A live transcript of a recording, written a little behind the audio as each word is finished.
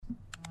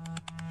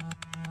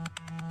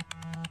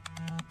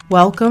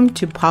Welcome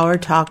to Power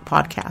Talk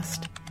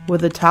Podcast, where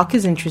the talk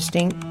is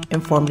interesting,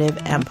 informative,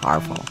 and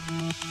powerful.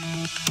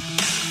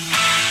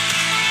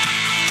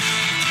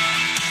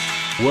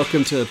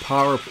 Welcome to the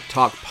Power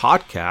Talk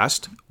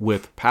Podcast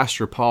with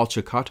Pastor Paul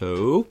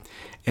Chicato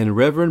and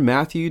Reverend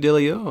Matthew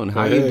DeLeon.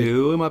 How you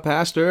doing, my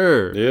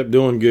pastor? Yep,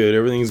 doing good.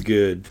 Everything's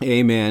good.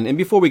 Amen. And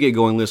before we get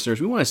going,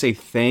 listeners, we want to say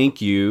thank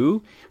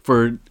you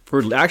for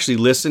actually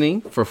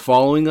listening, for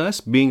following us,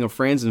 being our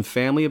friends and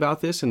family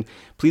about this. And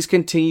please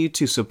continue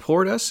to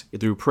support us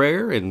through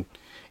prayer and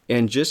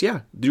just,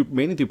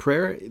 mainly through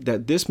prayer,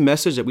 that this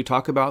message that we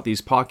talk about,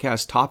 these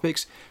podcast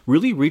topics,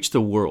 really reach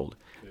the world.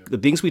 Yeah. The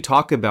things we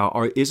talk about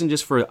isn't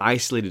just for an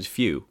isolated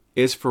few.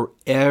 It's for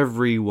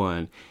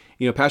everyone.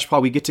 You know, Pastor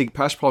Paul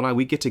and I,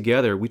 we get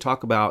together, we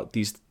talk about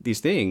these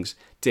things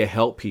to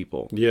help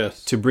people.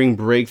 Yes. To bring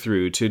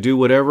breakthrough, to do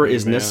whatever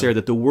is necessary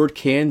that the Word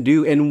can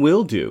do and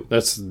will do.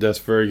 That's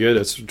very good.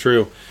 That's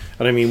true.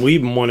 And I mean, we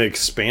even want to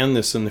expand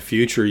this in the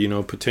future,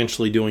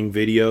 potentially doing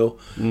video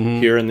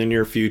here in the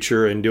near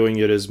future and doing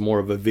it as more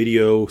of a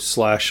video /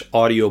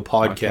 audio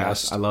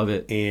podcast. I love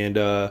it.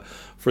 And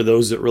for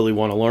those that really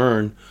want to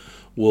learn,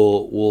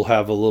 we'll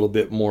have a little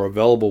bit more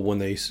available when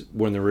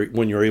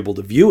you're able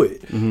to view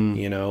it.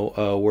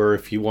 Where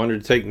if you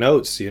wanted to take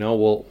notes,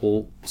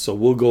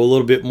 we'll go a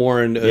little bit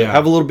more and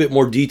have a little bit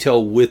more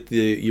detail with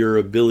your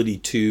ability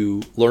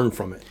to learn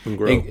from it and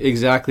grow.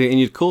 Exactly. And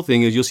the cool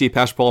thing is you'll see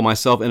Pastor Paul and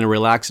myself in a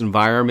relaxed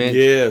environment.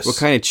 Yes. We're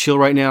kind of chill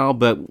right now,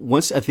 but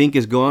once I think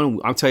is going,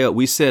 I'll tell you,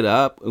 we sit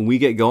up and we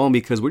get going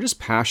because we're just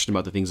passionate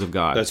about the things of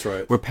God. That's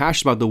right. We're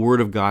passionate about the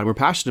Word of God. We're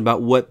passionate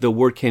about what the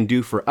Word can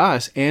do for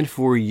us and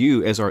for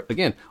you as our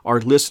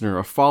listener,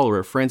 our follower,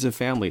 our friends and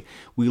family.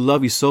 We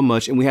love you so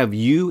much, and we have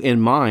you in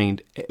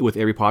mind with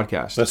every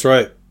podcast. That's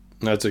right.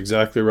 That's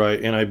exactly right.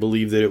 And I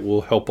believe that it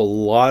will help a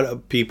lot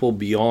of people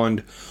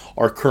beyond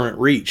our current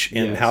reach.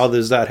 And how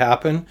does that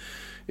happen?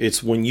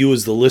 It's when you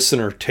as the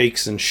listener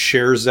takes and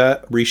reshares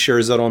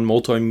that on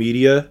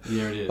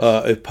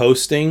multimedia,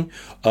 posting,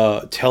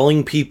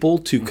 telling people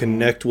to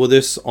connect with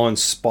us on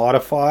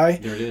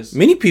Spotify. There it is.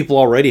 Many people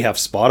already have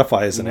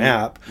Spotify as an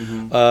app.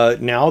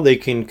 Now they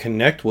can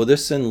connect with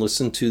us and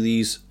listen to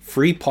these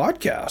free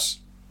podcasts.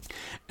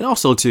 And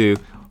also, too,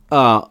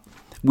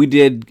 we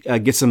did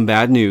get some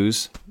bad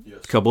news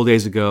a couple of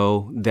days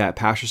ago that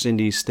Pastor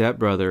Cindy's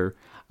stepbrother,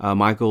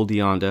 Michael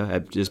Deonda,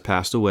 had just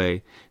passed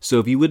away. So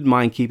if you wouldn't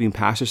mind keeping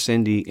Pastor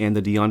Cindy and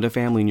the Deonda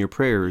family in your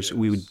prayers,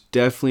 we would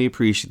definitely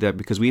appreciate that,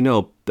 because we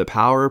know the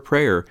power of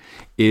prayer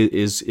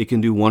is it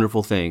can do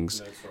wonderful things.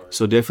 That's right.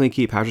 So definitely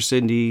keep Pastor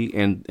Cindy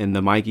and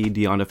the Mikey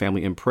Deonda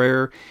family in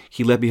prayer.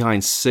 He left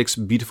behind 6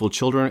 beautiful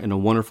children and a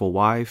wonderful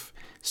wife.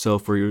 So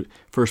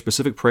for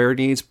specific prayer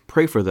needs,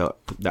 pray for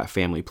that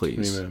family,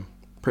 please. Amen.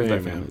 Pray for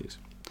that family, please.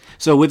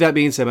 So with that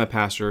being said, my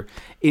pastor,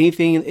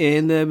 anything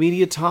in the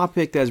media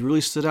topic that's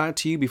really stood out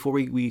to you before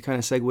we kind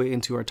of segue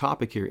into our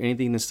topic here?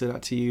 Anything that stood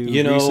out to you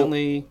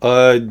recently?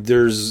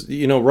 There's,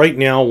 right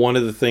now, one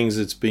of the things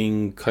that's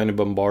being kind of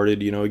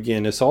bombarded,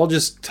 again, this all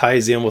just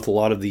ties in with a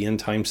lot of the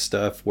end time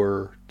stuff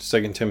where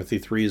 2 Timothy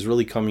 3 is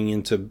really coming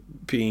into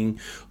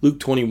being Luke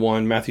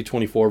 21, Matthew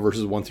 24,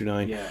 verses 1 through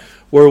 9,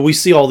 where we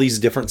see all these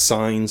different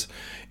signs.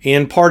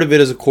 And part of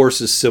it, of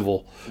course, is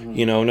civil.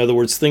 In other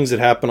words, things that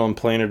happen on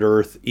planet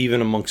Earth,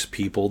 even amongst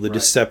people, the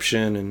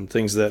deception and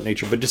things of that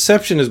nature. But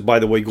deception is, by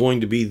the way,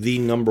 going to be the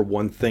number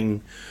one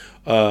thing.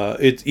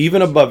 It's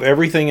even above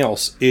everything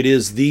else. It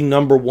is the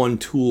number one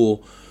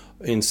tool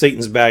in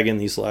Satan's bag in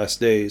these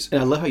last days.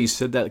 And I love how you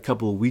said that a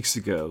couple of weeks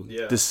ago.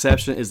 Yeah.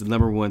 Deception is the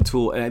number one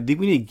tool. And I think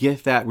we need to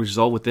get that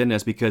resolved within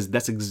us, because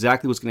that's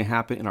exactly what's going to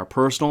happen in our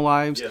personal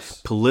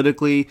lives,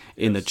 politically,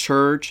 in the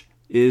church,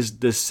 is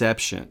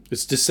deception.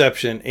 It's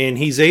deception. And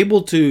he's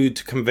able to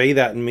convey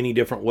that in many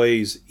different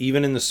ways.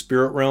 Even in the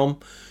spirit realm,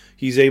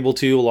 he's able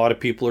to. A lot of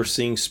people are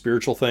seeing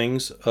spiritual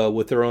things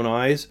with their own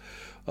eyes.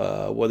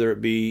 Whether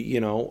it be,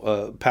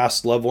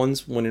 past loved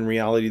ones, when in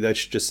reality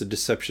that's just a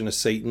deception of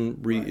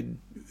Satan.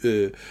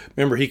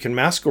 Remember, he can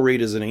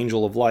masquerade as an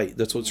angel of light.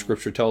 That's what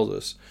Scripture tells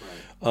us.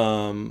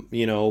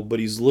 But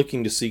he's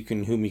looking to seek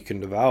in whom he can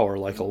devour,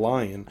 like a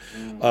lion.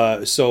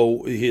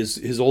 So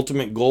his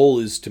ultimate goal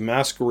is to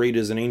masquerade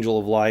as an angel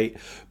of light.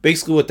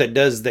 Basically what that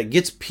does is that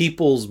gets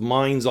people's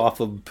minds off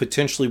of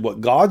potentially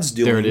what God's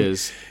doing. There it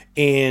is.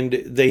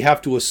 And they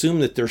have to assume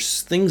that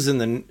there's things in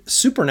the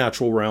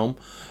supernatural realm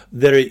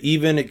that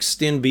even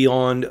extend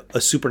beyond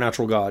a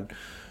supernatural God.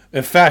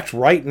 In fact,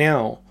 right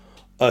now,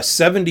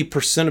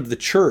 70% of the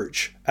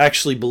church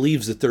actually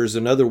believes that there's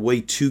another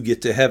way to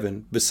get to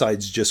heaven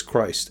besides just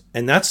Christ.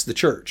 And that's the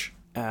church.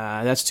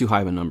 That's too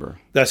high of a number.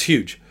 That's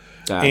huge.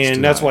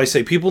 That's why I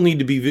say people need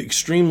to be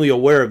extremely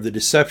aware of the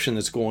deception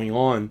that's going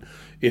on.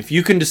 If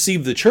you can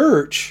deceive the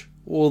church,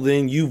 well,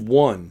 then you've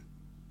won.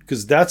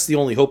 Because that's the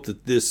only hope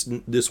that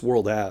this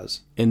world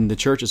has. And the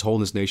church is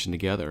holding this nation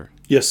together.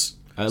 Yes.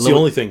 It's the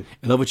only thing.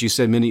 I love what you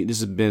said.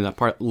 This has been a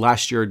part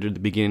last year at the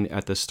beginning,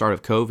 at the start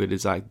of COVID.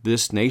 It's like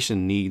this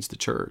nation needs the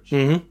church.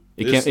 Mm-hmm.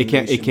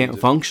 It can't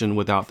function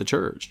without the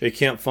church. It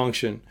can't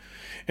function.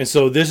 And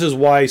so this is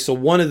why. So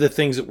one of the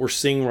things that we're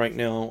seeing right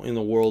now in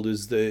the world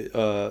is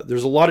that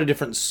there's a lot of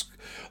different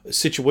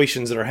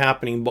situations that are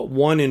happening, but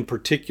one in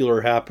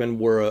particular happened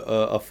where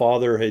a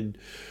father had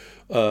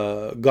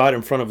got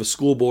in front of a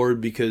school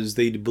board because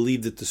they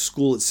believed that the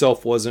school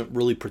itself wasn't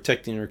really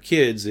protecting their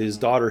kids. His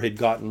daughter had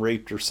gotten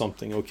raped or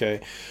something.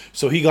 Okay,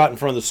 so he got in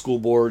front of the school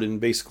board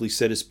and basically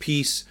said his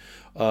piece.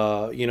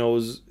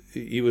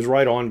 He was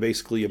right on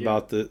basically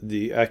about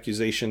the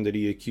accusation that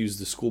he accused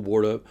the school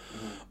board of,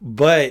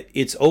 but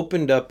it's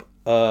opened up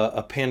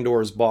a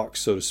Pandora's box,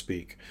 so to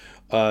speak.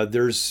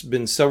 There's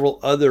been several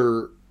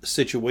other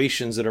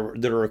situations that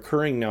are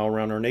occurring now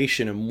around our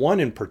nation, and one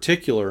in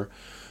particular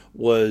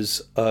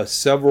was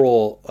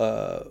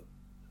several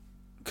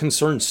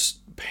concerned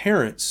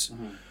parents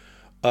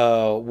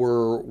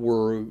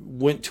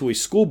went to a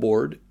school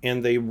board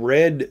and they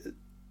read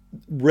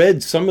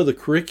some of the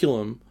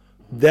curriculum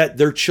that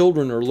their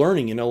children are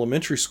learning in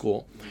elementary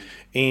school.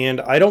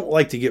 And I don't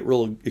like to get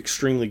real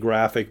extremely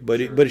graphic,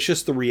 but it's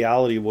just the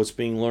reality of what's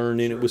being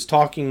learned. And it was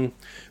talking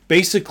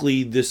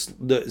basically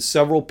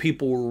several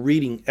people were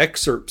reading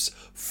excerpts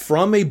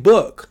from a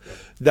book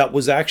that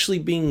was actually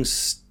being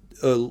as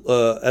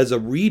a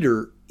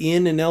reader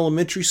in an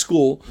elementary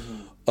school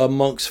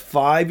amongst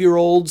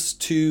 5-year-olds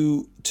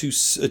to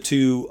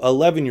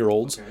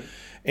 11-year-olds. Okay.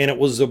 And it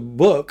was a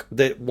book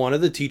that one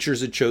of the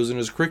teachers had chosen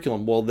as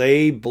curriculum. Well,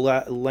 they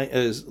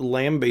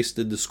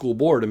lambasted the school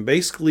board, and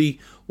basically,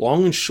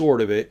 long and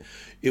short of it,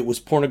 it was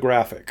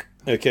pornographic.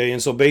 Okay,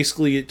 and so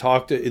basically,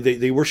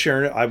 they were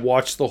sharing it. I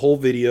watched the whole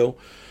video.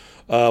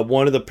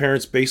 One of the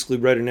parents basically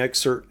read an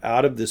excerpt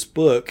out of this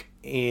book,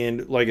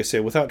 and like I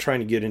said, without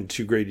trying to get into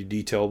too great a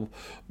detail,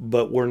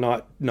 but we're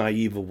not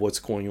naive of what's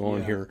going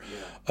on here. Yeah.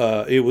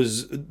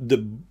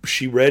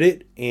 She read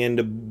it, and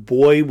the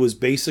boy was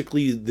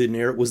basically the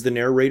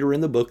narrator in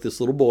the book, this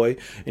little boy,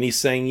 and he's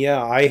saying,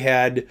 "Yeah, I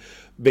had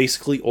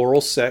basically oral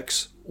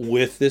sex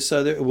with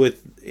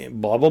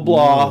blah blah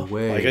blah." No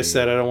way. Like I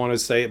said, I don't want to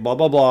say it, blah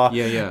blah blah.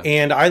 Yeah.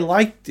 And I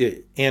liked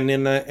it, and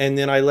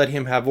then I let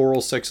him have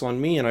oral sex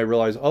on me, and I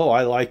realized, oh,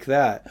 I like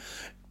that.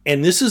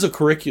 And this is a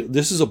curriculum.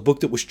 This is a book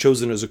that was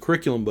chosen as a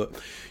curriculum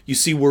book. You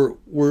see, we're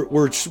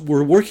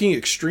working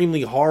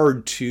extremely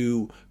hard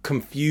to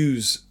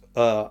confuse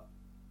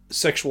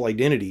sexual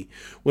identity,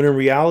 when in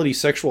reality,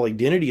 sexual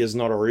identity is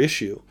not our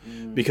issue,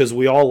 because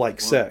we all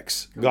like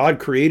sex. God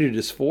created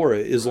us for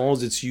it, as long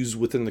as it's used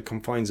within the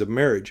confines of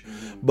marriage.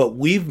 But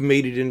we've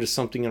made it into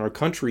something in our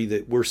country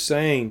that we're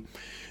saying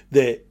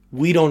that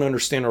we don't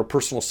understand our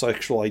personal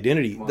sexual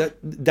identity.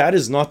 That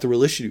is not the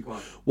real issue.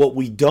 What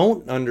we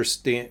don't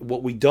understand,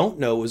 what we don't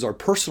know, is our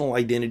personal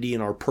identity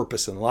and our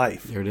purpose in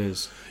life. There it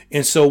is.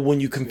 And so when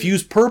you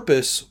confuse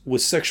purpose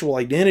with sexual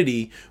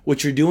identity,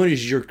 what you're doing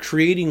is you're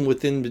creating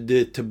within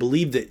to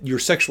believe that your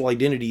sexual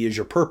identity is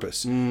your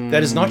purpose.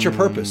 That is not your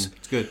purpose.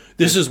 It's good.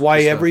 This is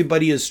why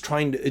everybody is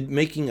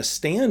making a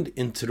stand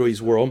in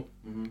today's world.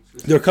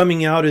 They're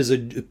coming out as a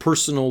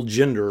personal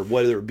gender,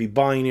 whether it be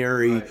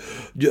binary,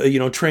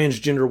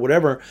 transgender,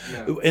 whatever.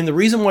 Yeah. And the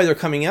reason why they're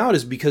coming out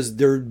is because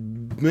they're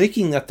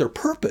making that their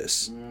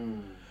purpose.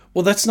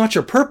 Well, that's not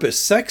your purpose.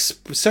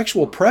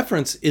 Sexual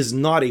preference is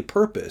not a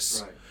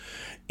purpose. Right.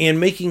 And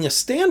making a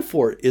stand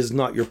for it is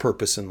not your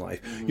purpose in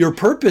life. Your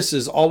purpose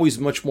is always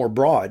much more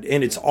broad,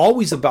 and it's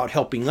always about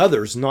helping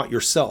others, not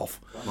yourself.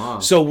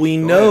 So we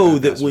know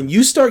that when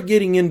you start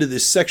getting into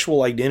this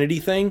sexual identity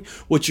thing,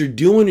 what you're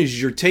doing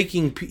is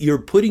you're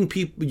putting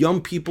young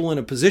people in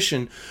a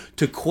position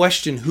to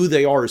question who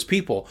they are as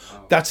people.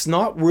 That's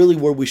not really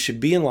where we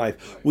should be in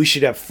life. We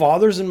should have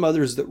fathers and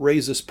mothers that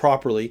raise us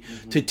properly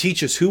to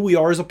teach us who we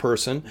are as a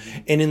person.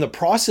 And in the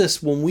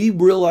process, when we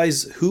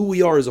realize who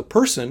we are as a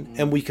person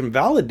and we can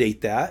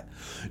validate that,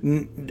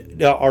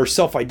 our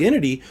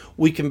self-identity,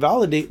 we can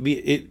validate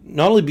it,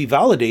 not only be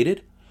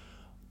validated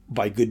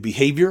by good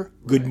behavior,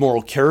 good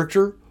moral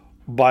character,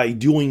 by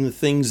doing the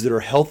things that are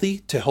healthy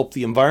to help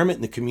the environment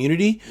and the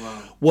community.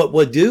 What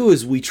we'll do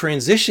is we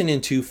transition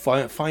into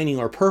finding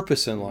our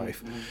purpose in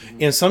life.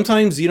 And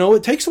sometimes,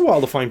 it takes a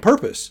while to find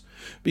purpose,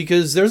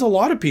 because there's a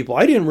lot of people.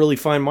 I didn't really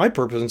find my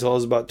purpose until I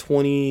was about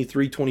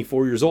 23,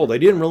 24 years old. I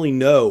didn't really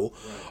know.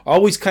 I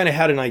always kind of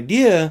had an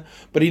idea,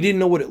 but I didn't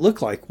know what it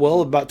looked like.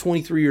 Well, about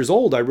 23 years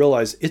old, I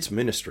realized it's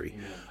ministry.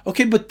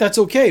 Okay, but that's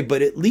okay.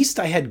 But at least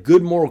I had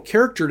good moral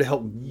character to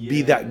help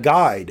be that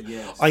guide.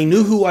 I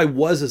knew who I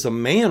was as a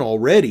man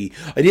already.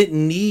 I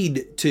didn't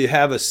need to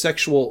have a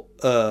sexual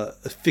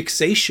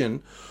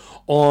fixation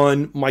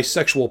on my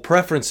sexual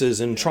preferences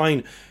and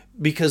trying,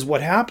 because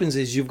what happens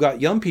is you've got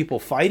young people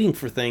fighting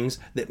for things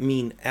that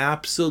mean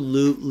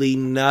absolutely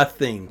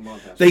nothing.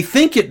 They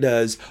think it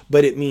does,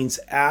 but it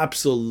means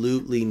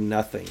absolutely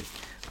nothing.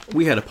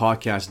 We had a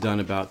podcast done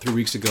about 3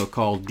 weeks ago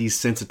called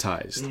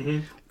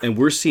Desensitized. And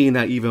we're seeing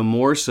that even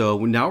more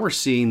so. Now we're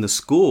seeing the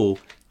school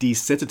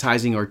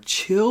desensitizing our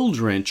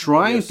children,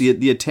 trying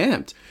the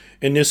attempt.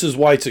 And this is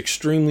why it's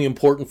extremely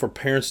important for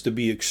parents to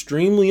be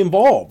extremely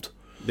involved.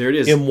 There it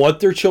is. in what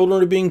their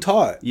children are being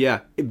taught. Yeah,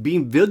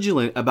 being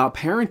vigilant about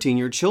parenting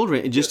your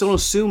children, and just don't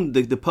assume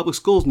the public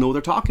schools know what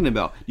they're talking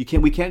about. We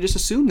can't just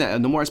assume that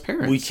no more as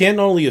parents. We can't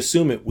only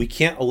assume it, we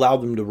can't allow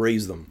them to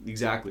raise them.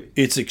 Exactly.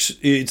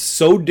 It's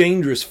so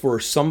dangerous for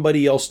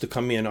somebody else to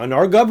come in, and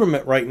our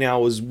government right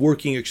now is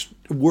working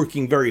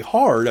very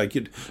hard. I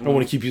don't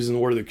want to keep using the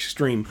word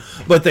extreme,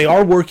 but they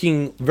are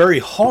working very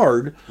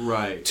hard,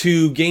 Right.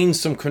 to gain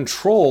some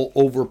control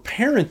over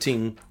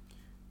parenting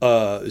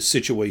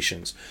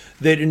situations.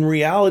 That in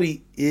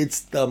reality, it's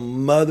the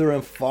mother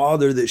and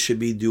father that should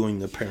be doing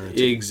the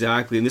parenting.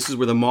 Exactly. And this is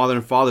where the mother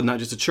and father, not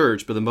just a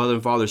church, but the mother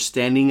and father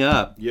standing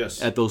up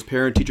Yes. at those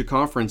parent-teacher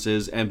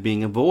conferences and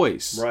being a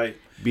voice. Right.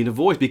 Being a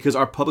voice, because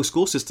our public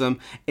school system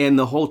and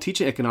the whole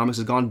teaching economics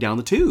has gone down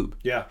the tube.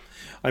 Yeah,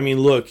 I mean,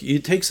 look,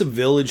 it takes a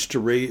village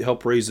to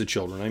help raise the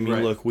children. I mean,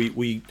 Right. look,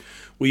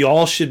 we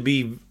all should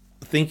be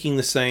thinking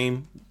the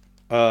same,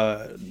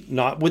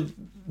 not with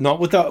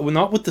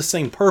the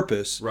same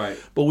purpose, Right.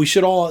 But we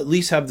should all at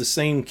least have the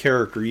same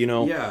character, you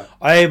know. Yeah.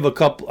 I have a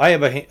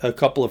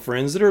couple of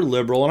friends that are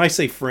liberal, and I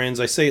say friends,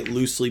 I say it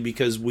loosely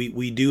because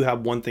we do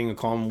have one thing in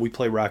common: we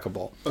play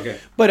racquetball. Okay.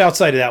 But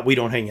outside of that, we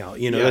don't hang out.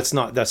 You know, Yeah. that's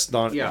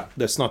not Yeah.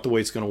 that's not the way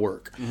it's going to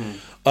work.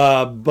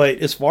 But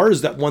as far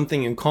as that one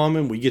thing in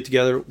common, we get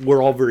together.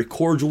 We're all very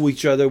cordial with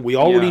each other. We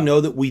already Yeah.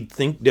 know that we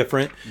think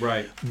different,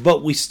 Right.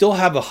 but we still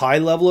have a high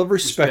level of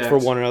respect for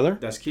one another.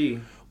 That's key.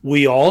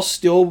 We all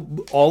still,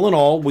 all in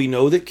all, we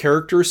know that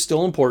character is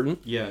still important,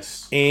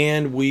 Yes.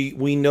 and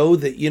we know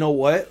that, you know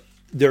what,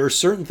 there are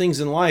certain things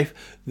in life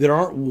that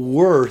aren't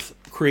worth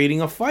creating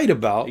a fight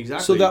about.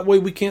 Exactly. So that way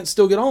we can't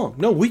still get along.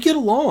 No, we get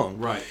along.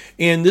 Right.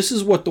 And this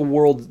is what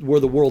where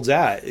the world's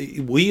at.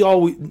 The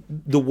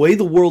way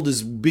the world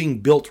is being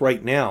built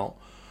right now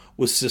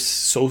with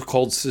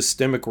so-called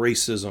systemic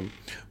racism,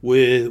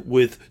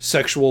 with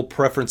sexual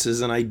preferences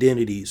and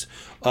identities,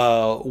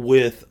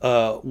 with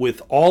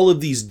all of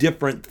these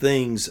different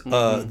things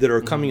that are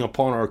coming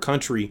upon our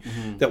country,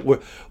 that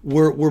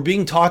we're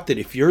being taught that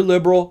if you're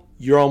liberal,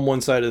 you're on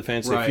one side of the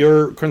fence. Right. If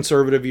you're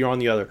conservative, you're on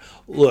the other.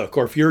 Look,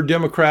 or if you're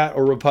Democrat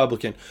or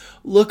Republican,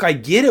 look, I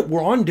get it.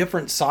 We're on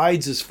different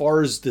sides as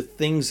far as the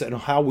things and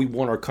how we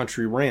want our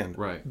country ran.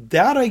 Right.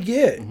 That I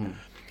get.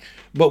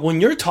 But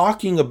when you're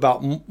talking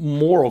about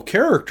moral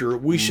character,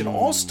 we should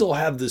all still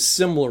have this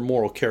similar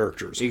moral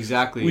characters.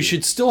 Exactly. We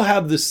should still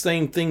have this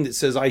same thing that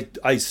says,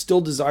 I still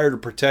desire to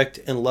protect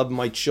and love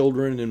my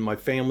children and my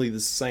family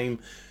the same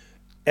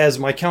as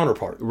my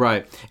counterpart.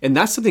 Right. And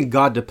that's something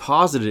God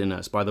deposited in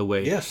us, by the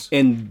way. Yes.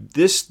 And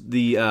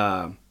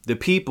the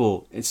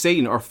people and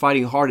Satan are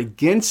fighting hard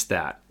against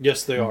that.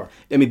 Yes, they are.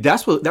 I mean,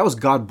 that was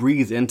God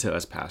breathed into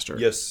us, Pastor.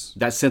 Yes.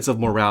 That sense of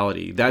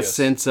morality, that Yes.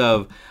 sense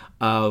of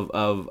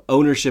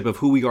ownership of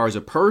who we are as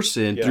a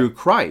person Yeah. through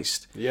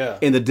Christ. Yeah.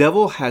 And the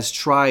devil has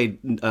tried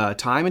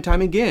time and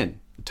time again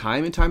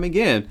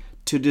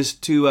to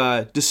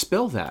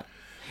dispel that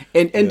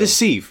and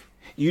deceive.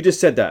 You just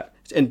said that.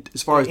 And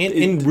as far as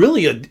And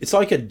really, it's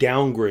like a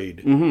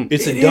downgrade.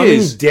 It's a It dumbing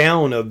is.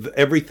 down of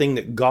everything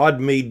that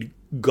God made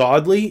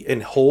godly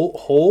and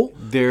whole.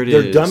 There it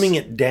They're is. dumbing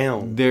it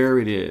down. there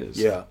it is.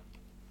 Yeah,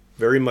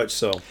 very much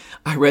so.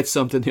 I read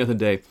something the other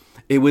day.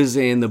 It was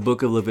in the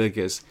book of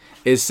Leviticus.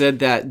 It said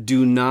that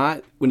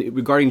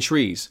regarding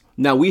trees.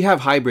 Now we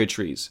have hybrid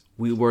trees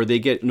where they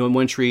get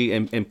one tree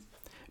and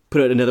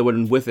put another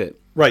one with it.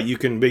 Right, you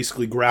can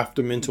basically graft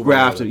them into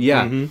Graft one it,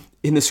 yeah. another.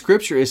 In the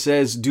scripture, it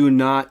says, "Do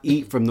not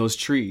eat from those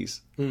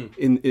trees,"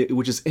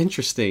 which is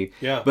interesting.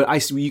 Yeah.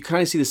 But you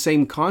kind of see the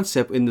same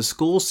concept in the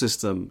school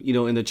system,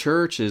 in the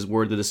churches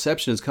where the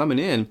deception is coming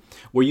in,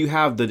 where you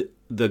have the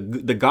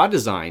God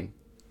design,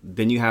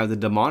 then you have the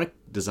demonic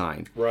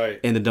design. Right.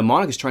 And the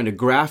demonic is trying to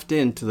graft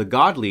into the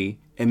godly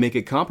and make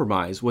it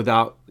compromise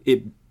without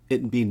it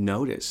being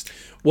noticed.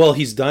 Well,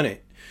 he's done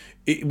it.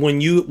 When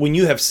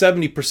you have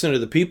 70%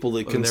 of the people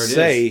that can there it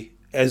say,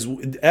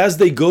 as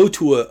they go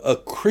to a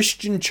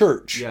Christian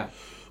church, Yeah.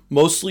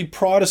 mostly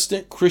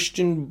Protestant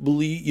Christian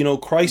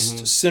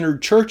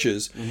Christ-centered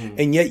churches,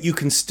 and yet you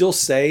can still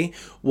say,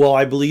 well,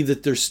 I believe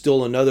that there's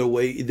still another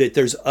way, that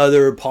there's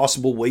other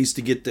possible ways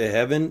to get to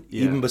heaven,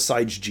 even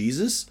besides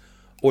Jesus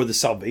or the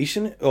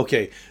salvation.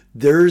 Okay,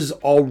 there's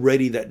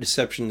already that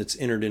deception that's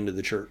entered into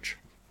the church.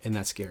 And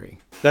that's scary.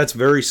 That's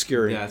very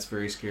scary. Yeah, it's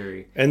very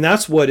scary. And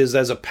that's what is,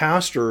 as a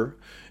pastor,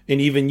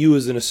 and even you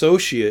as an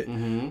associate,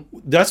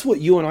 that's what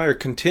you and I are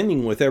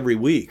contending with every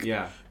week.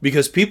 Yeah.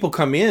 Because people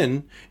come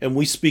in and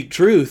we speak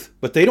truth,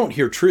 but they don't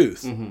hear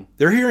truth.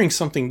 They're hearing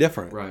something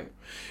different. Right.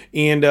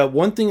 And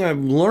one thing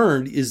I've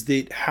learned is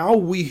that how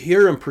we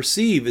hear and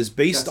perceive is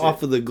based That's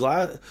off of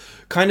the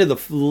kind of the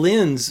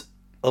lens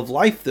of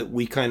life that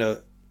we kind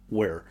of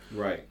wear.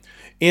 Right.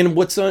 And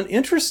what's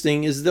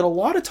interesting is that a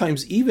lot of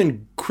times,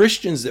 even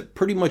Christians that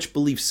pretty much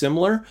believe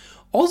similar,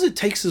 all it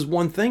takes is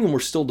one thing and we're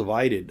still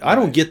divided. I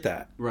don't get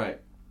that. Right.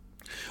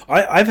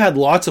 I've had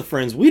lots of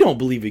friends, we don't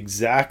believe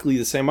exactly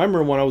the same. I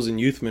remember when I was in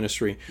youth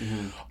ministry,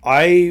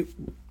 I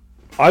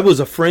was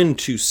a friend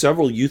to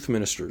several youth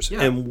ministers,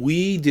 and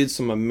we did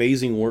some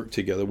amazing work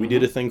together. We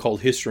did a thing called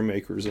History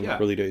Makers in the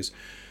early days.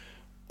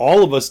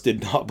 all of us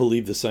did not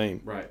believe the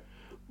same. Right.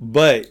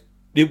 But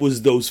it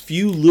was those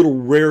few little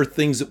rare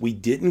things that we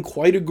didn't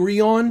quite agree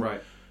on.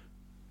 Right.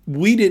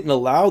 We didn't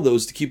allow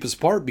those to keep us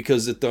apart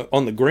because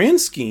on the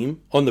grand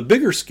scheme, on the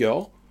bigger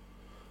scale,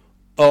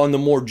 on the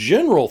more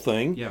general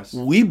thing, yes,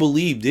 we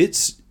believed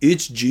it's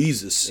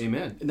Jesus.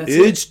 Amen. And that's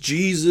it's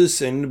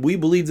Jesus, and we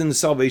believed in the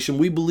salvation.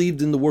 We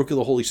believed in the work of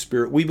the Holy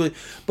Spirit.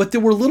 But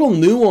there were little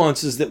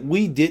nuances that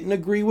we didn't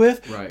agree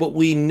with, right, but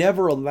we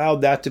never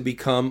allowed that to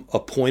become a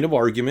point of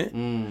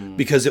argument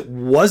because it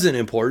wasn't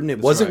important. It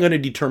wasn't going to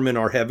determine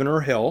our heaven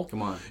or hell.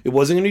 Come on. It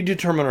wasn't going to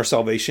determine our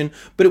salvation,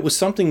 but it was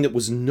something that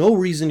was no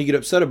reason to get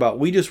upset about.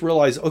 We just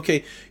realized,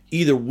 okay,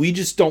 either we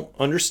just don't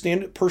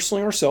understand it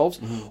personally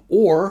ourselves,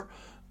 or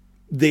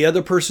the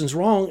other person's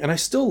wrong, and I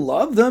still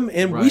love them,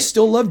 and we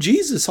still love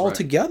Jesus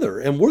altogether,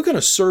 and we're going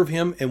to serve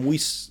him, and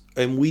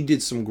we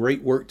did some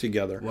great work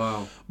together.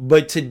 Wow.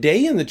 But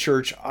today in the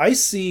church, I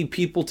see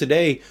people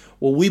today,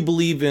 well, we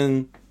believe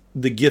in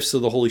the gifts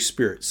of the Holy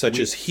Spirit, such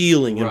as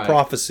healing and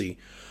prophecy.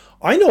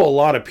 I know a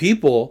lot of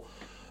people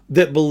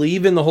that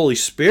believe in the Holy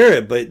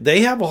Spirit, but they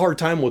have a hard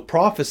time with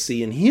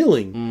prophecy and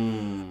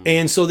healing.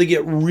 And so they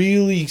get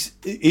really,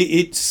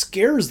 it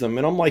scares them.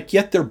 And I'm like,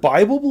 yet they're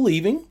Bible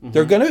believing,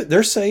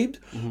 they're saved,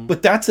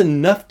 but that's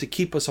enough to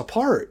keep us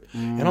apart.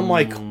 And I'm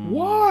like,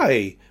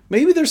 why?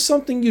 Maybe there's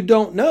something you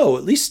don't know.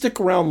 At least stick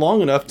around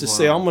long enough to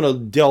say, I'm going to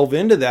delve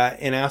into that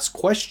and ask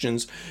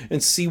questions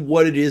and see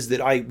what it is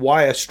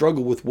why I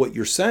struggle with what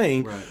you're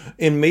saying. Right.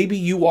 And maybe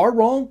you are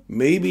wrong.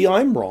 Maybe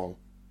I'm wrong.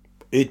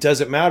 It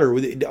doesn't matter.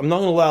 I'm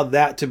not going to allow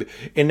that to be.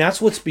 And that's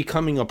what's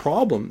becoming a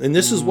problem. And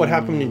this is what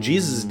happened in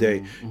Jesus'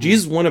 day.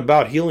 Jesus went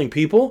about healing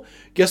people.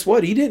 Guess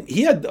what?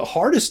 He had the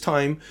hardest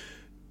time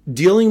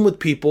dealing with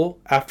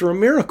people after a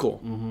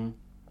miracle.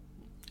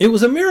 It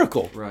was a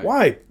miracle. Right.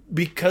 Why?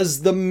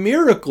 Because the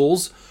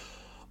miracles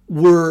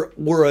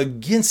were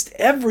against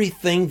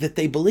everything that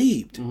they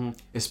believed.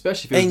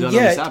 Especially if it was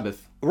done on the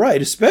Sabbath.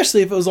 Right,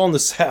 especially if it was on the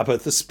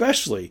Sabbath,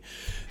 especially.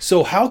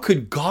 So how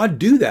could God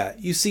do that?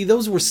 You see,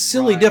 those were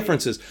silly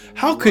differences.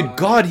 How could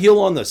God heal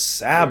on the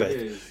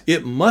Sabbath?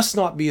 It must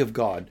not be of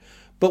God.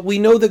 But we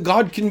know that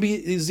God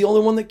is the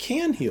only one that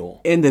can heal.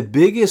 And the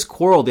biggest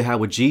quarrel they had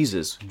with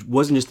Jesus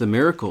wasn't just the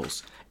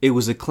miracles. It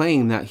was a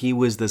claim that he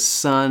was the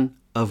Son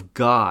of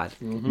God,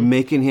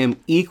 making him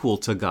equal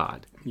to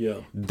God. Yeah.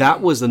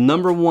 That was the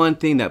number one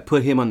thing that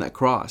put him on that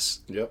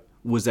cross. Yep.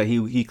 Was that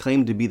he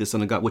claimed to be the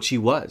Son of God, which he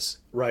was.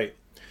 Right.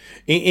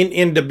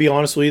 And to be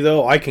honest with you,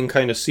 though, I can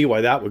kind of see why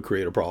that would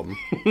create a problem.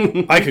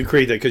 I could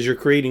create that because you're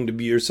creating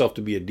yourself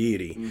to be a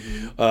deity.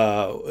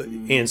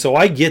 And so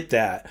I get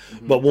that.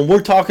 But when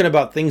we're talking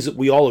about things that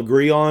we all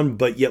agree on,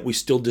 but yet we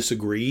still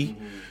disagree,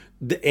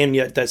 and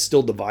yet that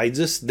still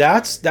divides us,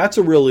 that's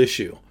a real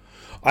issue.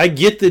 I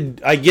get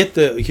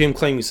the him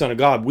claiming Son of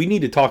God. We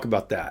need to talk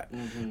about that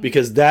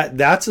because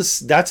that's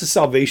a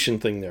salvation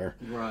thing there,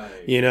 right?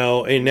 You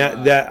know, and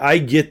that I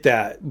get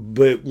that.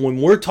 But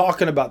when we're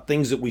talking about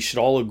things that we should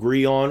all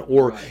agree on,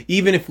 or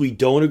even if we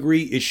don't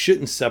agree, it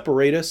shouldn't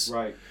separate us.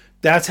 Right.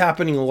 That's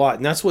happening a lot,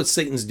 and that's what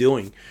Satan's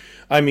doing.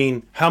 I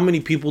mean, how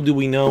many people do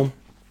we know?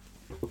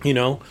 You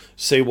know,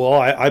 say, well,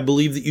 I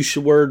believe that you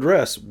should wear a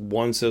dress.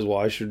 One says,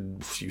 well,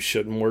 you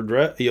shouldn't wear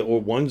dress. Or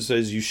one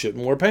says you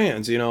shouldn't wear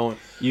pants, you know.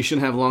 You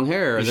shouldn't have long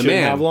hair as a man. You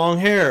shouldn't have long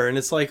hair. And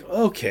it's like,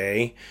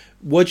 okay,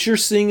 what you're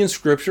seeing in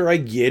Scripture, I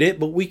get it,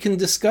 but we can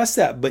discuss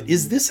that. But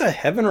is this a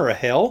heaven or a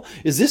hell?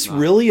 Is this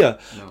really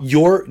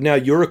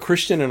you're a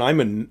Christian and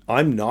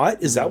I'm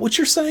not? Is that what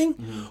you're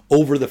saying?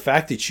 Over the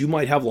fact that you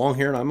might have long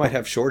hair and I might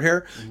have short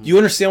hair? Do you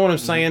understand what I'm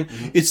saying?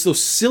 It's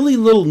those silly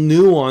little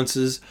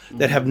nuances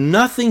that have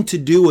nothing to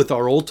do with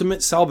our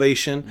ultimate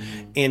salvation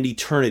and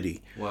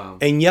eternity. Wow.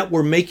 And yet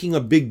we're making a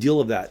big deal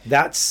of that.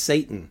 That's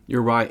Satan.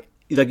 You're right.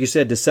 Like you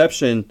said,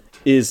 deception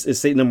is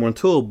Satan's number one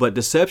tool, but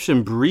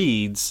deception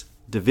breeds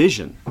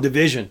division.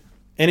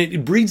 And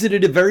it breeds it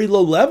at a very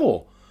low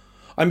level.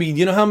 I mean,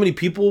 you know how many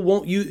people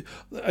won't use...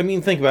 I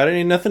mean, think about it.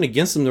 Ain't nothing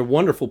against them. They're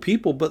wonderful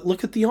people. But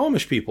look at the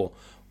Amish people.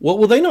 What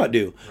will they not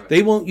do? Right.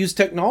 They won't use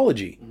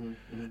technology.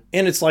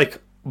 And it's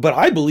like, but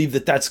I believe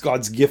that that's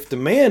God's gift to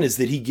man, is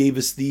that he gave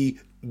us the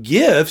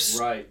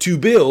gifts to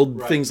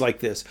build things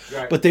like this.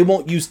 But they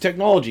won't use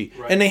technology.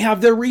 And they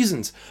have their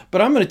reasons.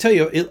 But I'm going to tell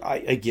you,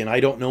 I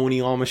don't know any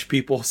Amish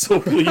people,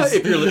 so please.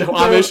 If you're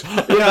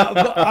Amish.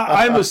 But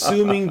I'm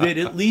assuming that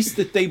at least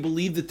that they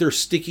believe that they're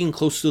sticking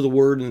close to the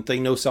word and that they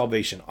know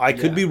salvation. I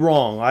could be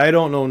wrong. I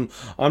don't know.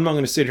 I'm not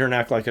going to sit here and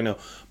act like I know.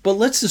 But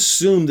let's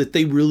assume that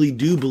they really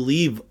do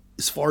believe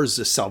as far as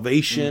the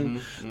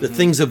salvation, the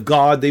things of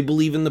God. They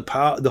believe in the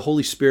power, the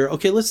Holy Spirit.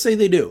 Okay, let's say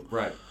they do.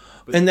 Right.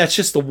 And that's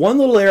just the one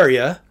little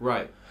area.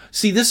 Right.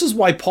 See, this is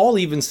why Paul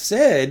even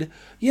said,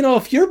 you know,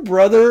 if your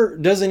brother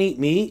doesn't eat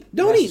meat,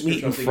 don't eat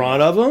meat in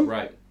front of him.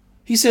 Right.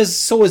 He says,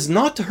 so as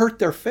not to hurt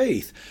their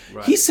faith.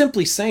 Right. He's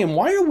simply saying,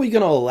 why are we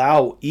going to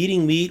allow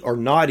eating meat or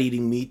not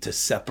eating meat to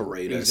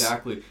separate us?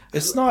 Exactly.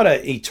 It's not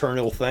an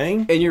eternal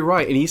thing. And you're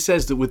right. And he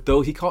says that with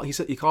those, he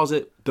calls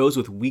it those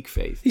with weak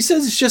faith. He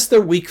says it's just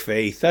their weak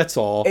faith. That's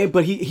all.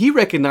 But he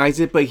recognized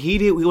it, but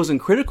he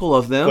wasn't critical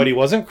of them. But he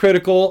wasn't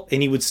critical,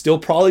 and he would still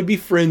probably be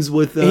friends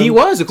with them. He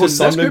was, according to to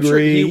some that scripture.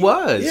 degree. He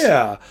was.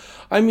 Yeah.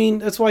 I mean,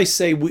 that's why I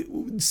say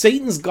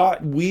Satan's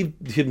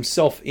weaved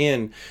himself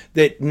in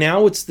that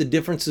now it's the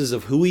differences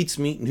of who eats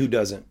meat and who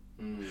doesn't.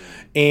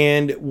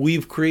 And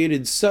we've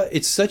created,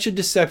 it's such a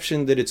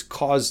deception that it's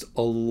caused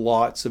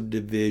lots of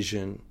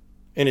division.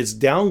 And it's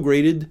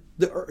downgraded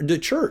the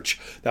church.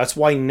 That's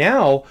why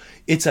now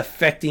it's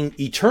affecting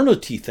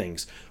eternity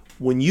things.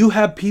 When you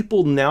have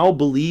people now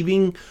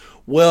believing,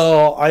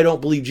 well, I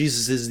don't believe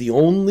Jesus is the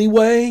only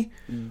way.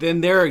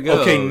 Then there it goes.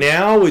 Okay,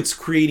 now it's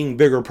creating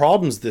bigger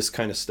problems, this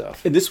kind of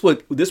stuff. And this will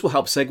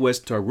help segue us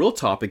to our real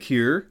topic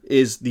here,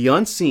 is the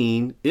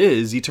unseen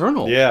is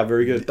eternal. Yeah,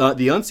 very good.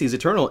 The unseen is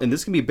eternal. And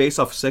this can be based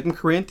off 2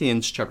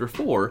 Corinthians chapter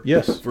 4,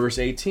 Yes. verse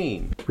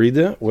 18. Read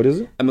that. What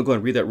is it? I'm going to go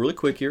and read that really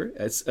quick here.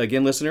 It's,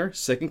 again, listener,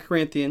 2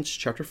 Corinthians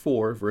chapter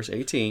 4, verse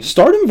 18.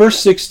 Start in verse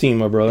 16,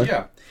 my brother.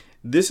 Yeah.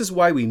 This is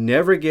why we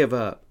never give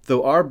up.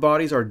 Though our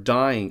bodies are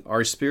dying,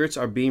 our spirits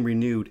are being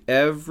renewed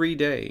every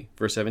day.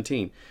 Verse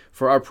 17.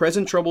 For our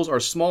present troubles are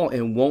small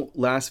and won't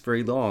last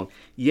very long,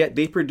 yet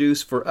they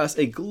produce for us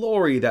a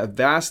glory that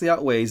vastly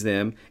outweighs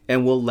them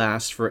and will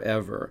last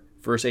forever.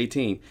 Verse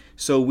 18.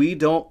 So we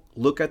don't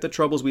look at the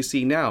troubles we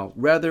see now.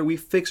 Rather, we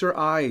fix our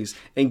eyes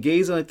and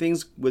gaze on the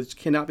things which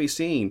cannot be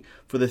seen.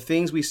 For the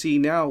things we see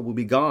now will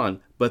be gone,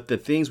 but the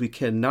things we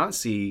cannot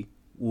see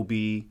will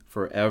be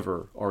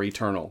forever or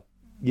eternal.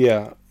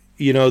 Yeah.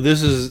 You know,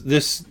 this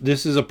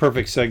is a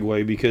perfect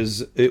segue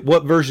because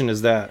what version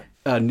is that?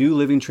 New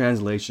Living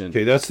Translation.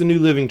 Okay, that's the New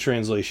Living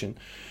Translation.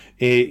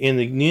 In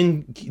the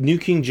New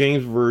King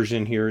James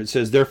Version here, it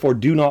says, therefore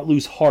do not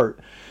lose heart.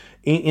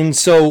 And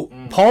so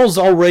Paul's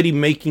already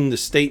making the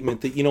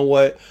statement that, you know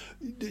what,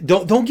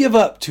 don't give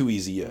up too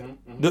easy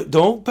yet.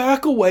 Don't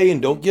back away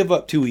and don't give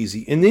up too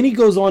easy. And then he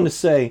goes on to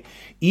say,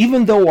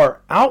 even though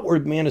our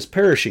outward man is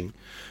perishing.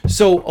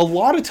 So a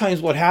lot of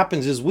times what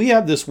happens is we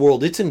have this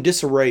world, it's in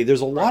disarray. There's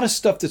a lot of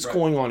stuff that's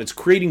going on. It's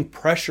creating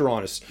pressure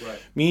on us.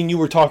 Me and you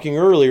were talking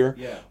earlier.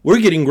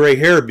 We're getting gray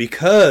hair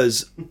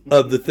because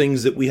of the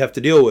things that we have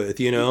to deal with,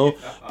 you know.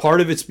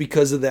 Part of it's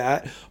because of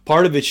that.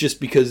 Part of it's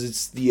just because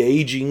it's the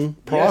aging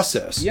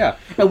process. Yeah.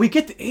 And we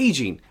get the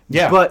aging.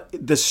 Yeah. But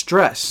the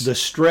stress.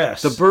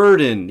 The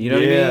burden, you know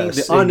what I mean?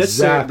 Yes,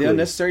 The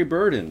unnecessary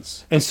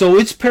burdens. And so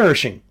it's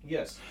perishing.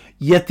 Yes.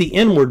 Yet the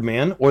inward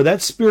man, or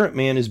that spirit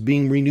man, is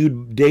being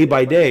renewed day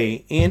by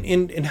day.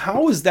 And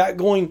how is that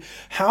going?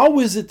 How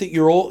is it that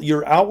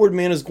your outward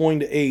man is going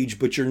to age,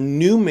 but your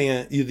new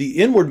man, the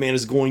inward man,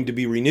 is going to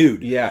be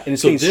renewed? Yeah. And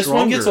so this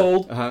one gets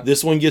old,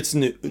 this one gets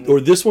new,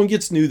 or this one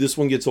gets new, this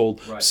one gets old.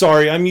 Right.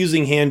 Sorry, I'm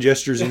using hand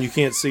gestures and you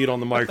can't see it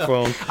on the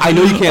microphone. I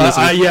know you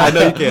can. Yeah, I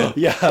know you can.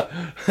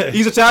 Yeah.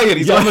 He's Italian.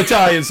 I'm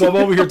Italian, so I'm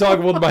over here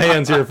talking with my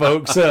hands here,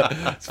 folks.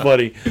 It's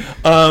funny.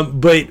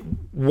 But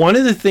one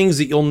of the things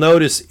that you'll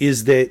notice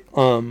is that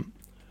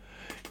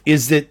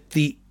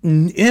the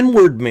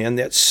inward man,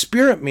 that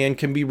spirit man,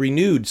 can be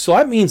renewed. So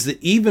that means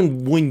that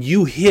even when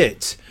you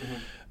hit,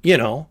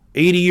 80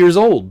 years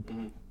old,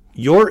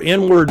 your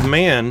inward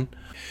man.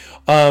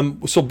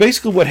 So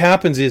basically, what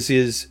happens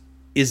is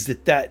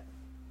that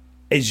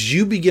as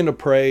you begin to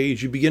pray,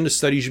 as you begin to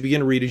study, as you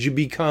begin to read, as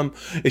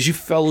you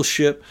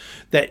fellowship,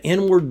 that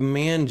inward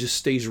man just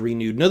stays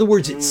renewed. In other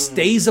words, it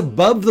stays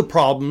above the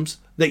problems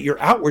that your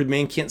outward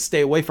man can't stay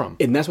away from.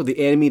 And that's what the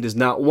enemy does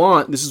not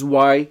want. This is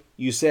why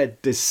you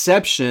said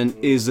deception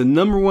is the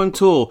number one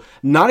tool,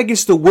 not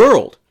against the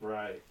world,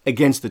 right?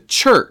 Against the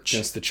church.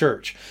 Against the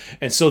church.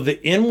 And so the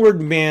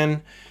inward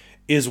man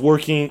is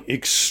working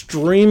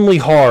extremely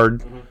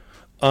hard,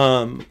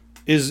 or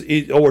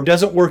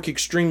doesn't work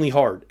extremely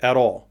hard at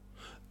all.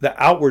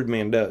 The outward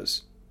man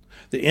does.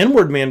 The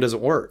inward man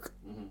doesn't work.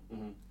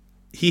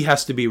 He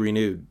has to be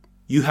renewed.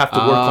 You have to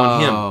work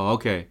on him. Oh,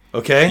 okay.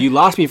 Okay? You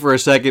lost me for a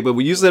second, but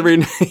when you said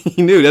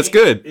he knew, that's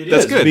good.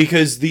 That's good.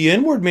 Because the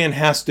inward man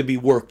has to be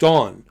worked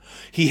on.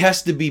 He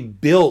has to be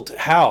built.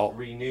 How?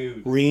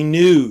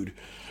 Renewed.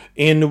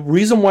 And the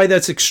reason why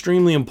that's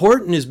extremely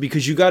important is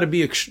because you got to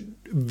be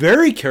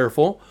very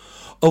careful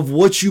of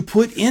what you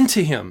put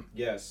into him.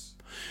 Yes.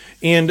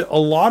 And a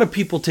lot of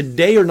people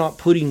today are not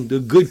putting the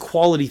good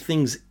quality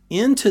things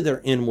into their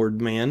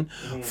inward man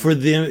for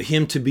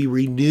him to be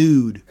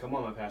renewed. Come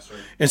on, my pastor.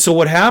 And so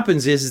what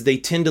happens is they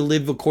tend to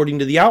live according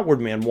to the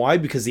outward man. Why?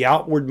 Because the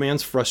outward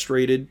man's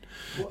frustrated.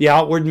 The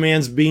outward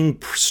man's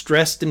being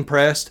stressed and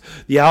pressed.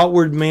 The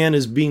outward man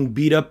is being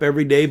beat up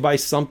every day by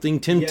something,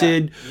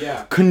 tempted,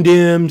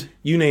 condemned,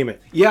 you name it.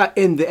 Yeah,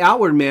 and the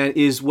outward man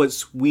is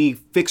what we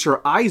fix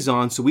our eyes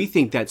on, so we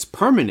think that's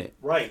permanent.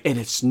 Right. And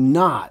it's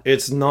not.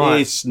 It's not.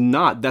 It's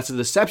not. That's the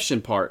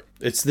deception part.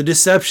 It's the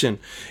deception.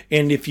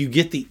 And if you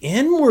get the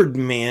inward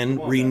man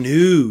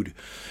renewed,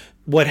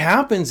 what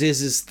happens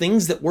is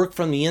things that work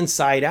from the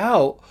inside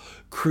out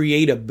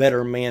create a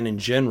better man in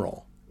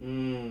general.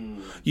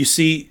 You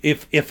see,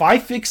 if I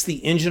fix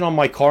the engine on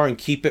my car and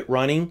keep it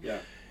running,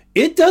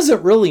 It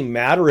doesn't really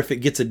matter if it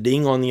gets a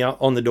ding on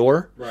the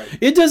door. Right.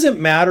 It doesn't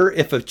matter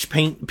if a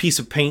piece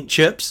of paint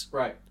chips.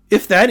 Right.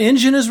 If that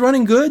engine is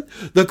running good,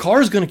 the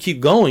car is going to keep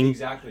going.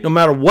 Exactly. No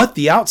matter what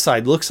the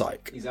outside looks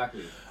like.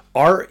 Exactly.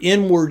 Our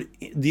inward,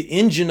 the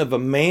engine of a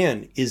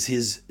man is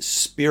his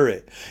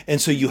spirit. And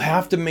so you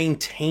have to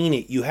maintain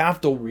it. You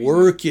have to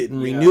work it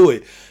and renew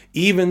it.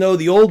 Even though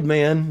the old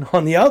man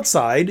on the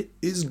outside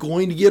is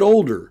going to get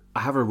older.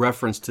 I have a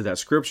reference to that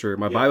scripture.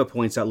 My Bible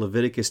points out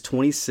Leviticus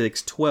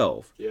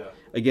 26:12. Yeah.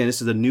 Again,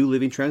 this is the New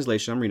Living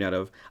Translation I'm reading out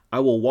of. I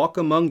will walk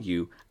among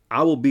you.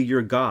 I will be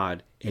your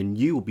God, and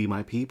you will be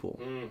my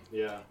people.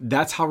 Yeah.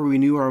 That's how we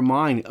renew our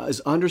mind, is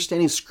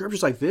understanding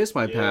scriptures like this,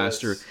 my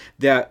pastor.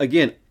 That,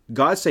 again,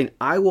 God's saying,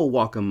 I will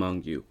walk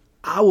among you.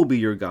 I will be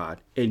your God,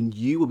 and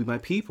you will be my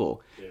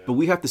people. Yeah. But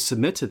we have to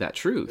submit to that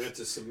truth. We have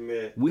to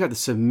submit. We have to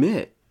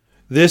submit.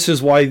 This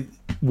is why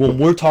when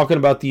we're talking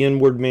about the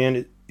inward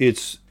man,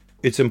 it's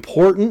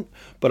important,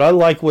 but I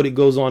like what it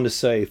goes on to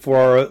say. For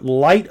our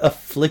light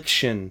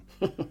affliction,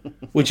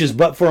 which is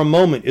but for a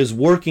moment, is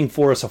working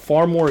for us a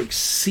far more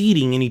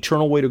exceeding and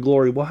eternal way to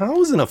glory. Well,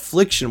 how is an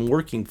affliction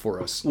working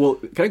for us? Well,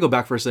 can I go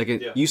back for a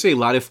second? Yeah. You say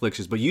light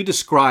afflictions, but you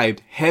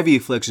described heavy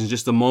afflictions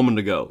just a moment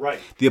ago. Right.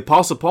 The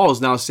Apostle Paul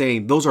is now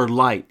saying those are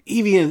light.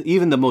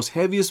 Even the most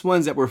heaviest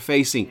ones that we're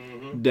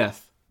facing,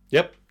 death.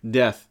 Yep.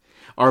 Death.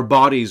 Our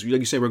bodies, like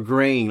you say, we're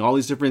graying, all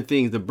these different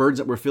things, the burdens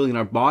that we're feeling in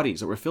our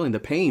bodies, that we're feeling, the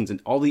pains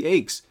and all the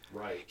aches.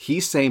 Right.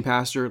 He's saying,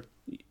 Pastor,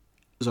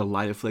 those are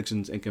light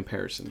afflictions in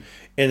comparison.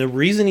 And the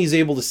reason he's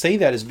able to say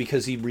that is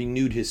because he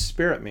renewed his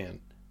spirit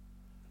man.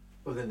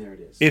 Well, then there it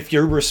is. If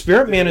your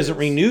spirit man isn't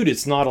renewed,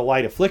 it's not a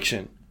light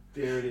affliction.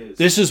 There it is.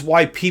 This is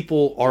why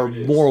people are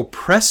more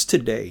oppressed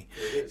today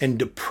and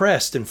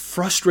depressed and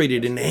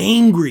frustrated and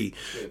angry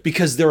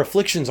because their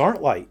afflictions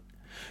aren't light.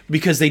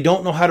 Because they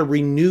don't know how to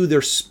renew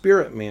their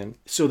spirit man.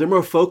 So they're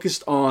more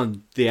focused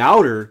on the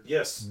outer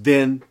Yes.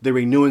 than the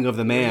renewing of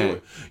the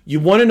man. You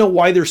want to know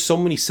why there's so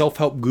many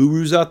self-help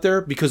gurus out there?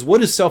 Because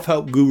what does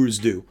self-help gurus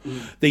do?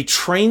 They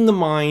train the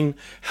mind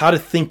how to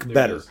think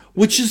better,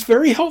 which is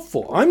very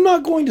helpful. I'm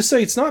not going to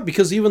say it's not,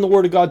 because even the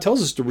Word of God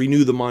tells us to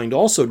renew the mind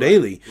also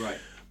daily. Right.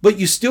 But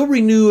you still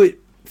renew it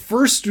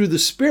first through the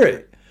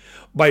Spirit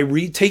by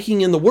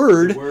taking in the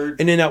Word,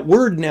 and then that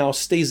Word now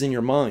stays in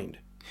your mind.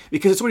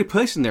 Because it's already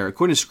placed in there.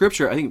 According to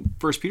Scripture, I think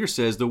 1 Peter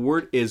says the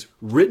Word is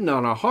written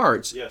on our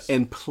hearts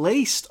and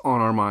placed on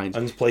our minds.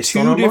 And placed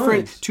on our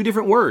minds. Two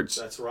different words.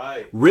 That's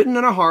right. Written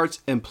on our hearts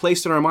and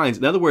placed on our minds.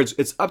 In other words,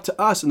 it's up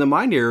to us in the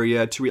mind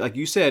area to, like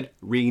you said,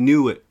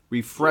 renew it,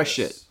 refresh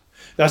it.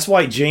 That's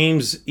why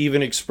James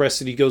even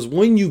expressed it. He goes,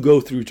 when you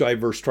go through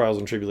diverse trials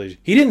and tribulations.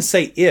 He didn't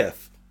say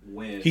if.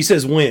 When. He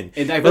says when.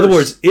 In other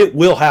words, it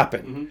will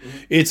happen.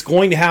 It's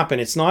going to happen.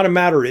 It's not a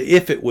matter of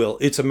if it will.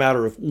 It's a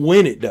matter of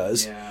when it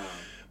does. Yeah.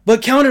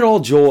 But count it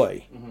all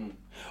joy.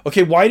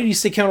 Okay, why did he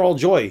say count it all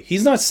joy?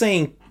 He's not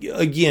saying,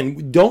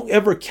 again, don't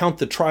ever count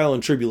the trial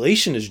and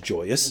tribulation as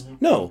joyous.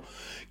 No.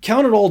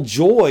 Count it all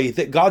joy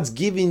that God's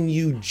giving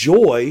you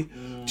joy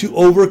to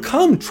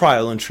overcome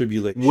trial and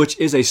tribulation. Which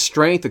is a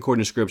strength,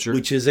 according to Scripture.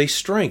 Which is a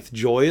strength.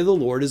 Joy of the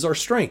Lord is our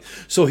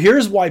strength. So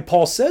here's why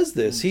Paul says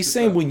this. He's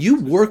saying when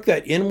you work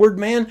that inward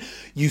man,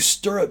 you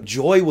stir up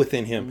joy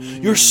within him.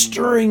 You're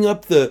stirring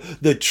up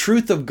the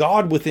truth of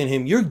God within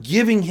him. You're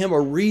giving him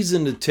a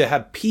reason to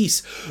have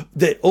peace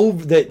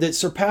that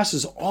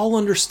surpasses all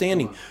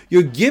understanding.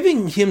 You're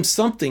giving him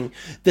something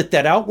that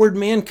outward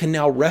man can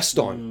now rest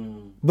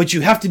on. But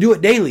you have to do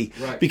it daily,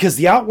 because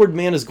the outward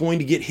man is going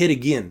to get hit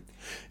again.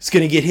 It's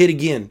going to get hit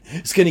again.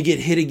 It's going to get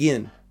hit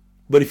again.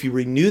 But if you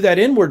renew that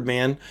inward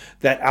man,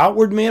 that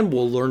outward man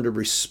will learn to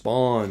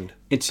respond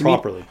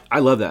properly. Me, I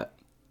love that.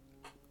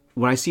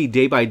 When I see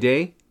day by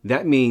day,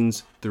 that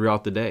means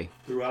throughout the day.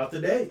 Throughout the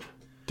day.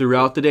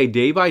 Throughout the day.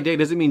 Day by day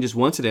doesn't mean just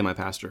once a day, my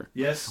pastor.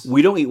 Yes.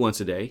 We don't eat once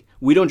a day.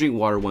 We don't drink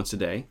water once a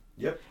day.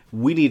 Yep.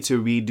 We need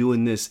to be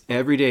doing this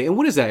every day. And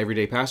what is that every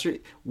day, Pastor?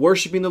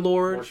 Worshiping the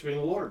Lord. Worshiping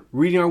the Lord.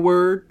 Reading our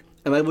word.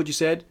 And like what you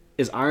said,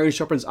 is iron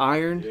sharpens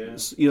iron. Yeah.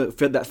 You know,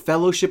 that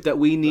fellowship that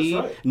we need.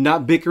 Right.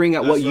 Not bickering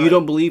at what you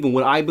don't believe and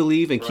what I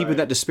believe, and keeping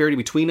that disparity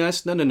between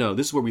us. No.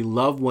 This is where we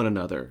love one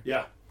another.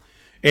 Yeah.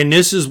 And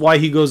this is why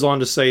he goes on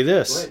to say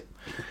this. Right.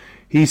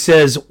 He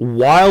says,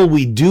 while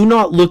we do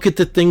not look at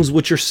the things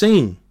which are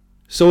seen.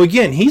 So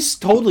again, he's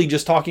totally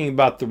just talking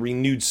about the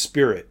renewed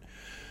spirit.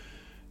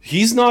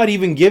 He's not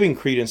even giving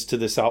credence to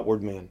this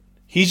outward man.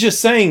 He's just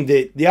saying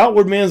that the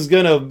outward man is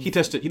going to He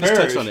just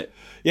touched on it.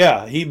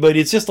 Yeah, but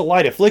it's just a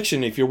light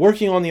affliction if you're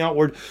working on the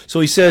outward. So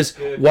he says,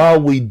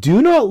 while we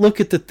do not look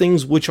at the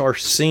things which are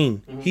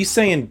seen. He's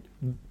saying,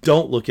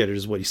 don't look at it,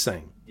 is what he's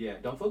saying. Yeah,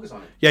 don't focus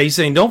on it. Yeah, he's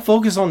saying, don't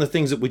focus on the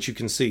things at which you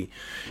can see.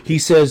 He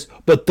says,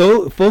 but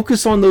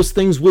focus on those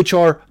things which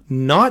are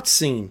not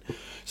seen.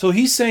 So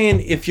he's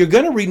saying, if you're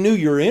going to renew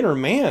your inner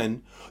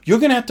man, you're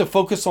going to have to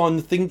focus on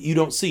the thing you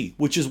don't see,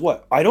 which is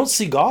what? I don't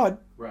see God.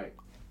 Right.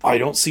 I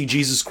don't see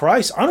Jesus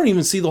Christ. I don't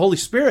even see the Holy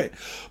Spirit.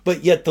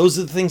 But yet those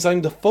are the things I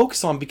need to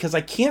focus on, because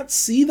I can't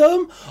see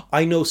them.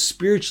 I know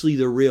spiritually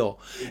they're real.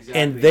 Exactly.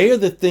 And they are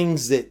the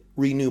things that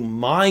renew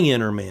my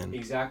inner man.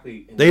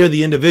 Exactly. They are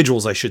the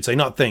individuals, I should say,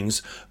 not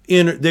things.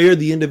 They are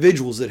the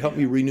individuals that help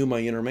me renew my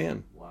inner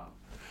man. Wow.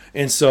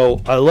 And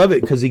so I love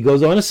it because he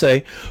goes on to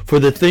say, for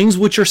the things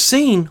which are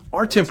seen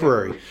are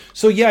temporary.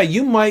 So yeah,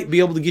 you might be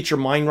able to get your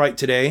mind right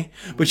today,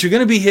 but you're going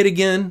to be hit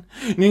again,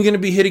 and you're going to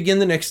be hit again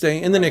the next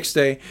day and the next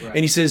day. Right. And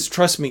he says,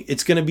 trust me,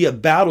 it's going to be a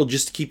battle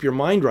just to keep your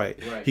mind right.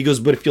 He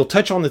goes, but if you'll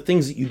touch on the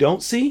things that you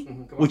don't see,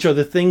 which are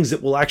the things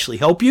that will actually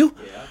help you,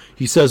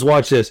 he says,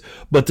 watch this,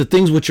 but the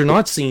things which are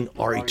not seen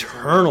are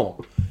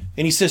eternal.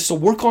 And he says, so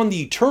work on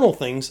the eternal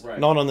things,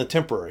 not on the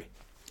temporary.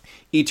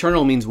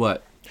 Eternal means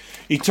what?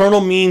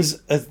 Eternal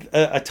means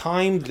a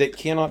time that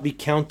cannot be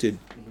counted.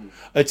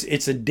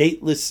 It's a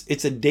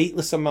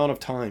dateless amount of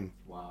time.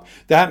 Wow.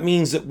 That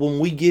means that when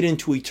we get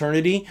into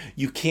eternity,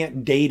 you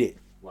can't date it.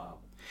 Wow.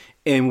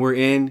 And we're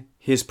in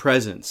his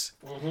presence.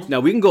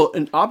 Now we can go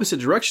in opposite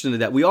direction to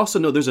that. We also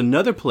know there's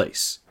another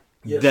place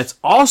that's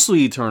also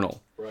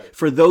eternal. Right.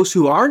 For those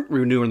who aren't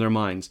renewing their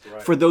minds.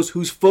 Right. For those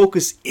whose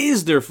focus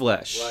is their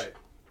flesh. Right.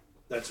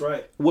 That's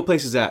right. What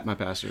place is that, my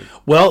pastor?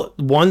 Well,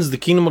 one's the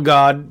kingdom of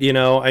God.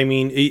 I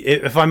mean,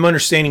 if I'm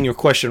understanding your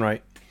question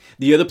right.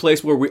 The other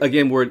place where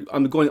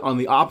I'm going on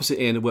the opposite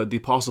end of what the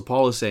Apostle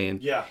Paul is saying.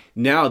 Yeah.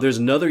 Now there's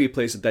another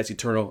place that's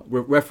eternal.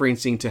 We're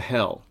referencing to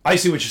hell. I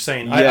see what you're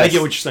saying. Yes. I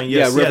get what you're saying.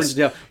 Yes, yeah, reference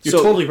to hell.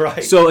 You're totally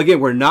right. So again,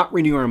 we're not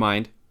renewing our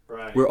mind.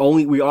 Right.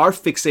 We are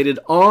fixated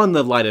on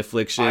the light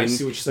affliction. I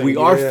see what you're saying. We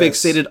are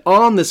fixated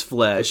on this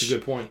flesh. That's a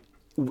good point.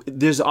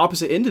 There's the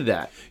opposite end of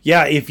that.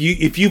 Yeah, if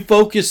you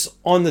focus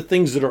on the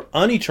things that are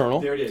uneternal,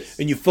 There it is.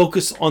 and you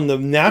focus on the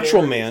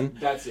natural man,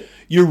 That's it.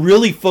 you're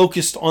really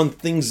focused on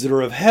things that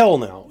are of hell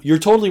now. You're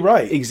totally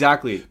right.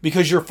 Exactly.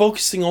 Because you're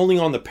focusing only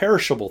on the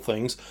perishable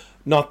things,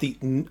 not the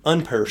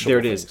unperishable There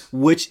it things. is.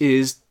 Which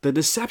is the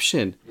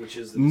deception.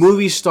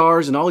 Movie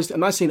stars and all these. I'm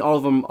not saying all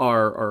of them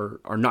are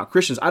not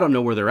Christians. I don't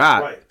know where they're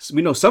at. Right.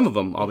 We know some of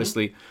them,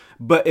 obviously.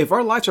 But if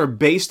our lives are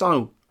based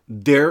on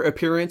their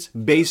appearance,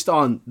 based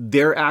on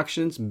their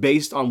actions,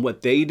 based on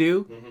what they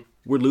do,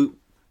 we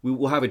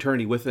will have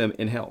eternity with them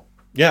in hell.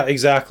 Yeah,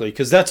 exactly.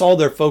 Because that's all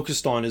they're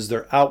focused on is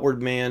their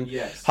outward man,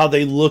 Yes. how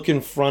they look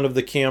in front of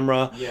the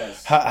camera,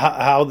 Yes. how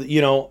how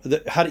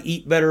to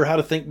eat better, how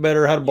to think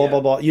better, how to blah,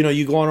 blah, blah.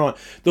 You go on.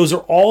 Those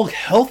are all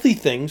healthy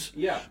things,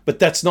 but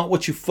that's not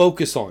what you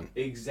focus on.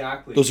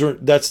 Exactly.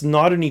 That's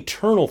not an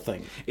eternal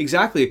thing.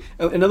 Exactly.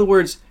 In other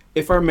words,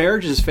 if our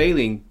marriage is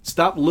failing,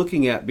 stop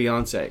looking at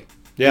Beyonce.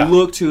 Yeah.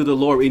 Look to the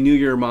Lord. Renew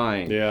your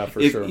mind. Yeah,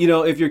 for if, sure.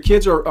 If your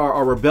kids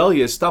are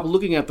rebellious, stop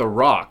looking at The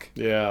Rock.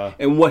 Yeah.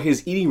 And what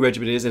his eating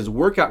regimen is, his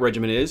workout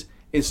regimen is,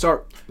 and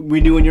start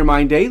renewing your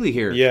mind daily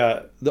here.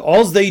 Yeah.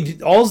 Alls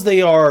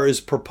they are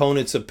is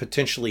proponents of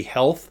potentially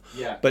health,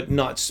 but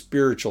not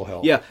spiritual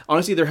health. Yeah.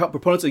 Honestly, they're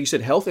proponents, like you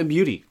said, health and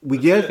beauty. We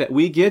get that.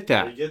 We get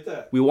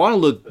that. We want to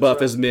look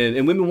buff as men,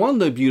 and women want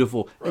to look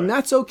beautiful, and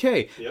that's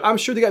okay. Yep. I'm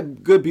sure they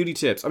got good beauty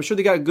tips. I'm sure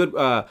they got good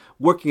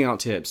working out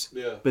tips.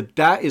 Yeah. But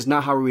that is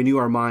not how we renew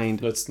our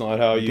mind. That's not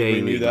how you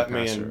renew that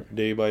man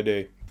day by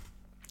day.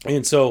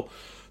 And so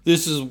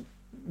this is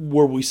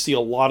where we see a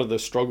lot of the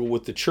struggle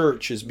with the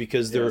church, is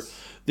because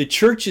the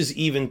church is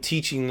even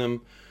teaching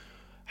them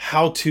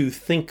how to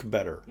think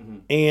better.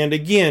 And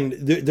again,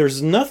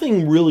 there's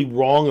nothing really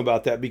wrong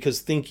about that, because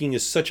thinking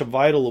is such a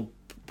vital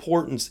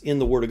importance in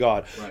the Word of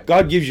God. Right.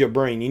 God gives you a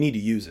brain, you need to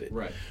use it.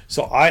 Right.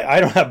 So I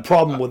don't have a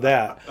problem with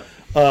that.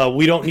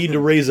 We don't need to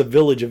raise a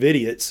village of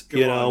idiots.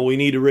 We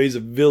need to raise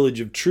a village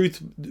of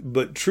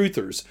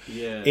truthers.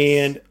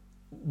 Yes.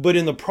 But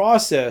in the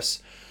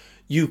process,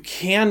 you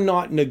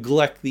cannot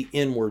neglect the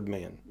inward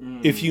man.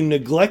 If you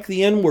neglect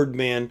the inward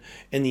man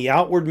and the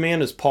outward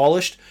man is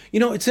polished,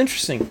 it's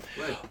interesting.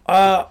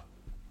 Right.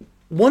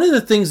 One of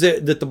the things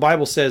that the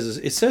Bible says is,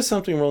 it says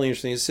something really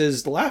interesting. It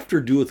says,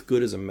 laughter doeth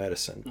good as a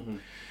medicine.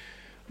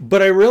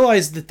 But I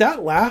realized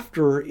that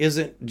laughter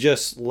isn't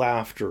just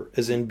laughter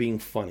as in being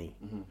funny,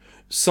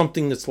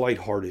 something that's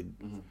lighthearted.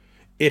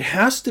 It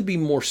has to be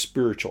more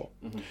spiritual.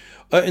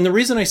 And the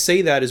reason I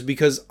say that is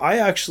because I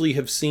actually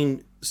have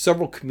seen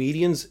several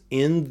comedians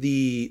in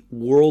the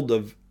world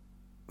of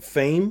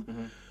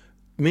fame.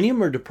 Many of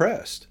them are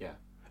depressed. Yeah.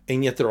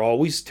 And yet they're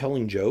always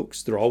telling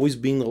jokes. They're always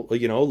being,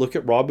 look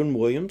at Robin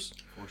Williams.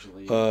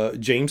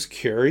 Jim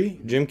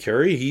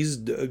Carrey, he's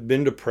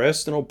been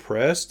depressed and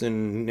oppressed,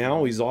 and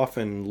now he's off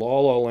in La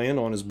La Land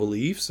on his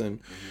beliefs. And,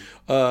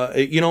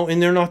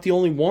 and they're not the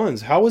only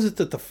ones. How is it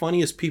that the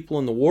funniest people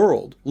in the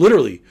world,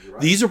 literally,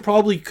 these are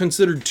probably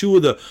considered two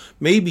of the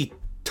maybe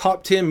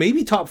top 10,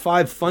 maybe top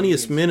 5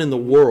 funniest men in the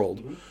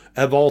world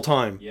of all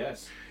time.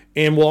 Yes.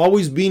 And will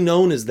always be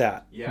known as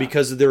that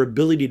because of their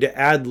ability to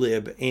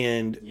ad-lib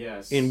and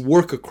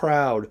work a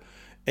crowd.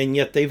 And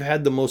yet they've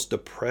had the most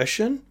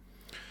depression.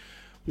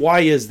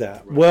 Why is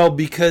that? Right. Well,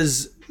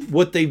 because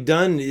what they've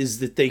done is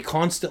that they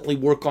constantly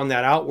work on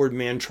that outward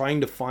man,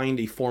 trying to find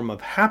a form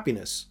of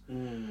happiness.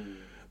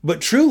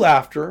 But true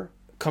laughter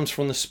comes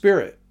from the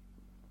Spirit.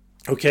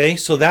 Okay?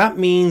 So that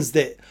means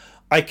that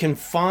I can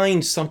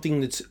find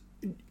something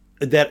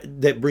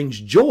that brings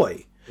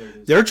joy.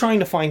 They're trying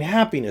to find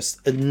happiness,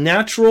 a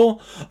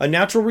natural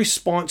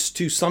response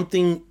to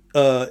something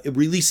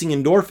releasing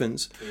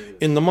endorphins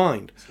in the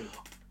mind.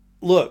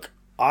 Look,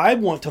 I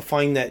want to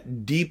find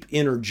that deep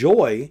inner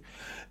joy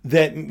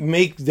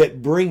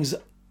that brings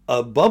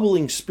a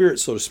bubbling spirit,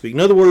 so to speak. In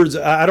other words,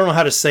 I don't know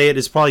how to say it.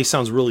 It probably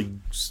sounds really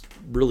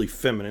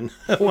feminine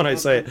when I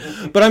say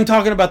it, but I'm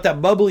talking about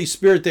that bubbly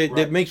spirit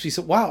that makes me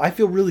say, wow, I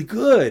feel really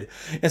good.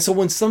 And so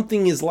when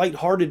something is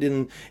lighthearted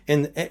and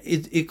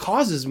it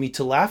causes me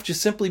to laugh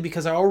just simply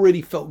because I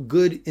already felt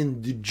good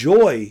in the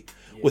joy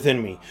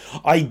within me.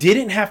 I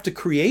didn't have to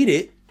create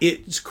it.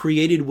 It's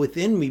created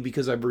within me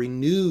because I've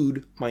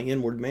renewed my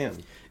inward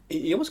man.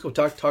 You almost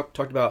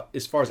talked about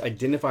as far as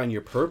identifying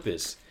your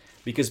purpose,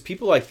 because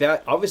people like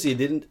that obviously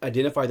didn't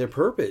identify their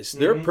purpose.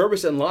 Their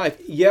purpose in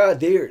life,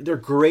 they're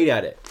great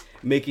at it,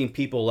 making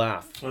people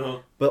laugh.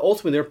 But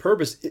ultimately, their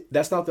purpose,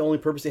 that's not the only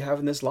purpose they have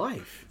in this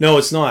life. No,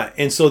 it's not.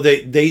 And so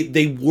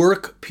they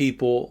work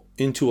people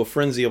into a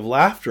frenzy of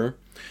laughter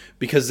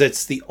because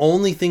that's the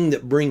only thing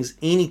that brings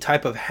any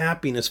type of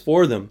happiness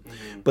for them.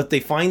 But they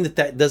find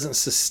that doesn't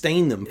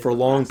sustain them for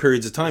long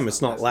periods of time.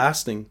 It's not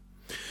lasting.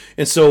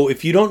 And so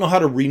if you don't know how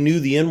to renew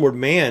the inward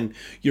man,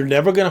 you're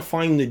never going to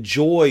find the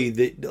joy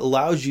that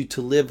allows you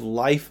to live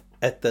life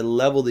at the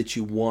level that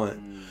you want.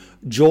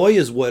 Joy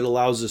is what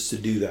allows us to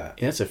do that.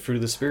 Yeah, it's a fruit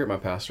of the Spirit, my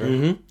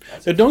pastor.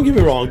 So don't get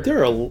me wrong.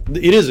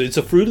 It's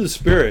a fruit of the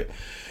Spirit.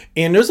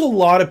 And there's a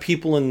lot of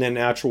people in the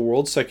natural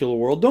world, secular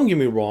world, don't get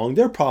me wrong,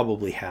 they're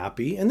probably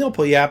happy, and they'll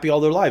be happy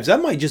all their lives.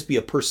 That might just be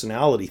a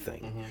personality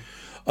thing.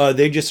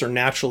 They just are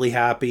naturally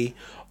happy.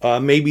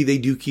 Maybe they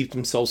do keep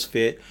themselves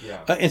fit.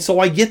 And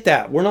so I get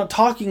that. We're not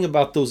talking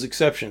about those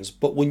exceptions.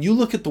 But when you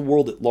look at the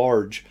world at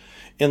large,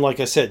 and like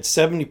I said,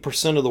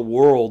 70% of the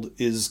world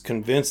is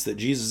convinced that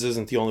Jesus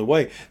isn't the only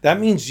way, that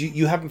means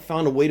you haven't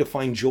found a way to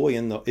find joy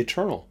in the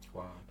eternal.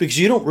 Because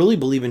you don't really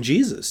believe in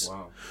Jesus.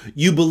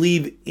 You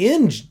believe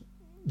in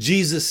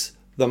Jesus,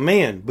 the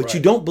man, but you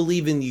don't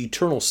believe in the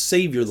eternal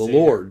Savior, the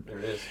Lord. There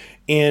it is.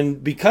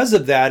 And because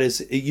of that,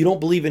 is you don't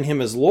believe in him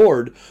as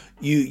Lord,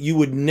 you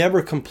would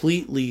never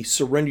completely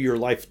surrender your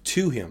life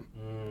to him.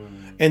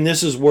 And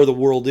this is where the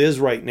world is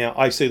right now.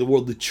 I say the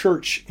world, the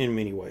church in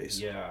many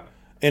ways.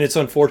 And it's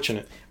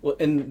unfortunate. Well,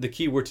 and the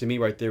key word to me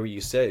right there, what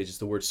you said, is just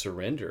the word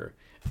surrender.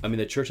 I mean,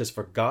 the church has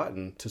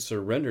forgotten to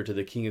surrender to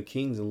the King of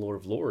Kings and Lord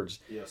of Lords.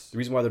 The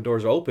reason why their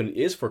doors are open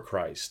is for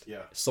Christ.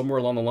 Somewhere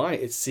along the line,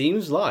 it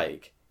seems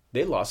like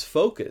they lost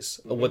focus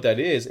of what that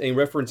is. And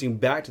referencing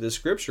back to the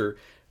scripture,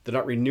 they're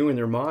not renewing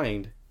their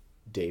mind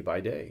day by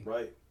day.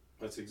 Right.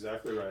 That's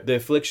exactly right. The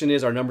affliction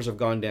is our numbers have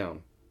gone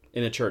down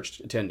in a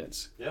church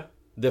attendance.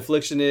 The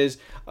affliction is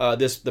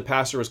the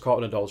pastor was caught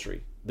in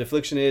adultery. The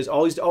affliction is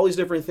all these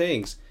different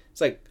things.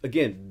 It's like,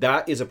 again,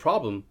 that is a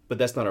problem, but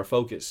that's not our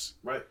focus.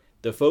 Right.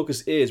 The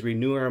focus is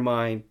renewing our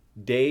mind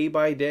day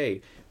by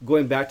day.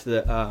 Going back to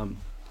the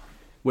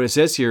what it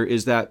says here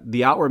is that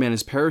the outward man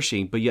is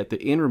perishing, but yet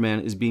the inner man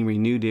is being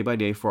renewed day by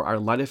day. For our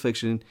light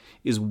affliction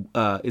is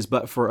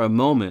but for a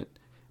moment,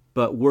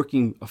 but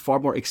working a far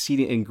more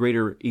exceeding and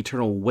greater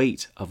eternal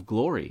weight of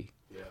glory.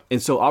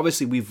 And so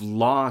obviously we've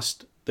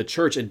lost, the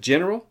church in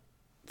general,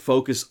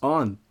 focus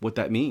on what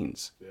that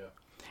means.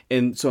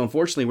 And so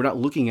unfortunately we're not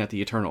looking at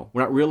the eternal.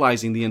 We're not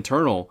realizing the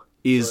eternal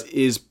is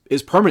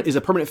permanent, is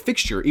a permanent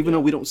fixture, even though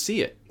we don't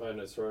see it.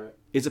 That's right.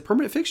 It's a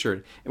permanent fixture,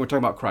 and we're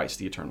talking about Christ,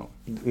 the eternal.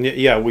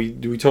 Yeah, we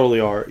totally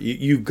are.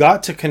 You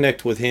got to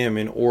connect with him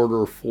in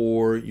order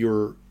for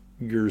your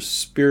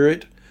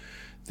spirit,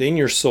 then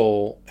your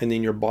soul, and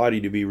then your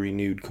body to be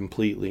renewed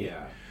completely.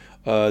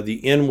 The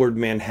inward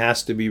man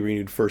has to be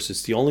renewed first.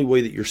 It's the only way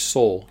that your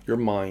soul, your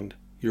mind,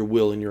 your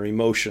will, and your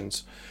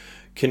emotions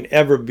can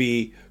ever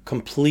be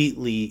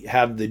completely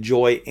have the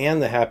joy and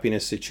the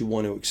happiness that you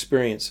want to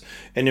experience.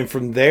 And then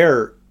from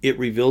there, it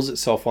reveals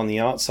itself on the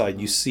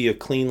outside. You see a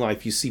clean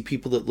life. You see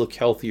people that look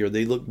healthier.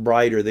 They look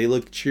brighter. They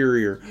look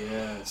cheerier.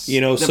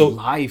 So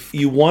life.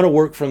 You want to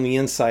work from the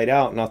inside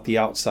out, not the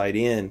outside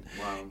in.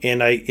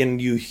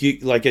 And you,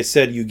 like I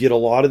said, you get a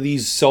lot of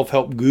these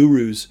self-help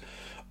gurus.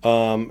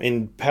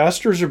 And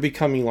pastors are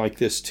becoming like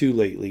this too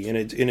lately, and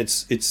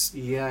it's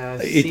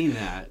I've seen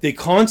that. They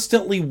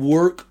constantly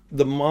work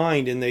the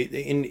mind, and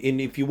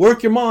and if you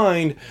work your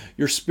mind,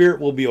 your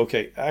spirit will be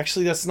okay.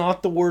 Actually, that's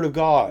not the word of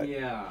God.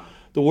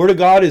 The word of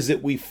God is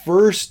that we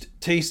first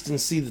taste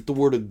and see that the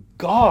word of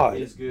God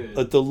is good,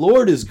 that the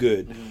Lord is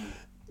good.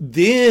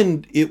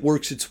 Then it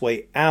works its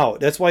way out.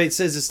 That's why it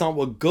says it's not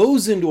what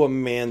goes into a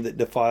man that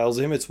defiles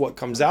him; it's what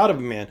comes out of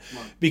a man.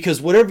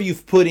 Because whatever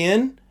you've put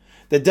in,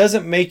 that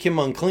doesn't make him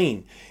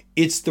unclean.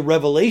 It's the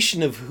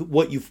revelation of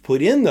what you've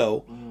put in,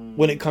 though,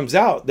 when it comes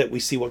out, that we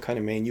see what kind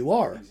of man you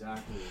are.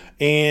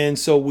 And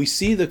so we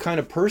see the kind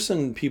of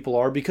person people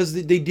are because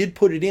they did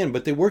put it in,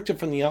 but they worked it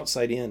from the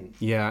outside in.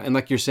 Yeah, and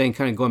like you're saying,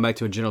 kind of going back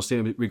to a general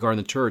statement regarding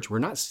the church, we're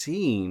not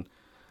seeing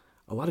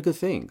a lot of good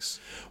things.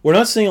 We're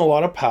not seeing a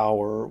lot of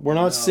power. We're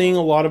not seeing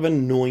a lot of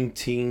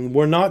anointing.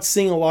 We're not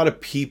seeing a lot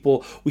of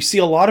people. We see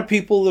a lot of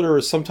people that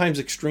are sometimes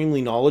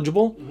extremely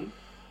knowledgeable.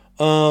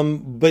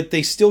 but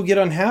they still get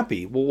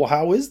unhappy. Well,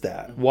 how is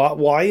that?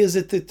 Why is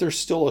it that there's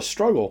still a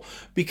struggle?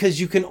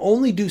 Because you can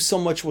only do so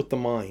much with the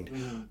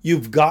mind.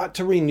 You've got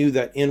to renew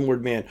that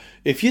inward man.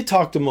 If you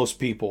talk to most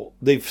people,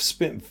 they've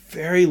spent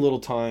very little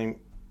time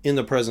in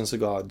the presence of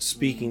God,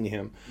 speaking to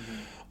Him.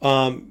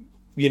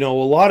 You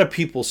know, a lot of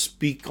people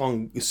speak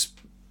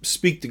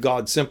to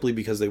God simply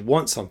because they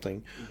want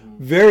something.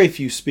 Very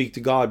few speak to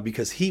God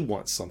because He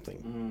wants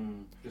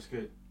something. That's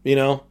good. You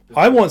know,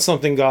 I want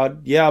something,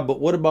 God. Yeah, but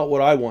what about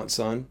what I want,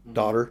 son,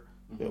 daughter?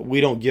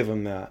 We don't give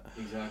Him that.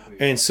 Exactly.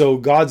 And so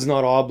God's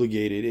not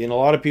obligated. And a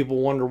lot of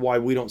people wonder why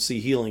we don't see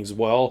healings.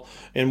 Well,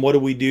 and what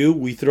do?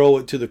 We throw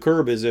it to the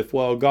curb as if,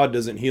 well, God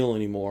doesn't heal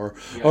anymore.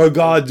 Yeah. Or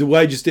God,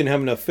 I just didn't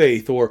have enough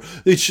faith. Or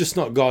it's just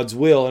not God's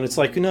will. And it's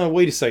like, no,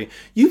 wait a second.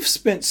 You've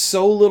spent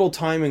so little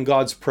time in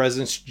God's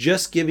presence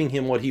just giving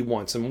Him what He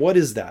wants. And what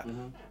is that?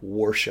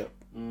 Worship.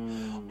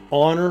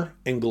 Honor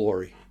and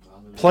glory.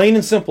 Plain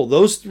and simple.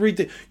 Those three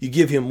things. You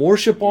give Him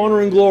worship, honor,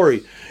 and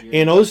glory.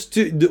 And those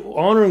two, the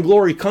honor and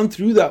glory, come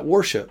through that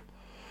worship.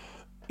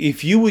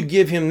 If you would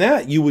give Him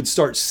that, you would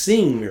start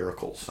seeing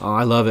miracles. Oh,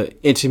 I love it.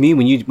 And to me,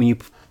 when you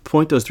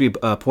point those 3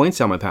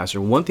 points out, my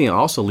pastor, one thing it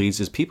also leads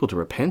is people to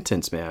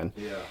repentance, man.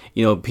 Yeah.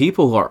 You know,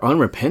 people who are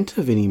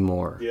unrepentant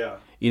anymore. Yeah.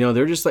 You know,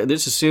 they're just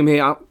assume,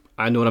 hey,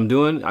 I know what I'm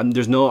doing.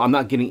 I'm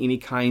not getting any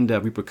kind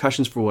of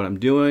repercussions for what I'm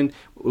doing,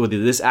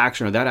 whether this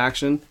action or that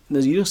action.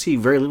 You don't see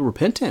very little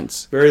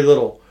repentance. Very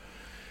little.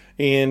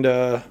 And,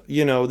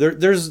 you know,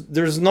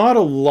 there's not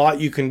a lot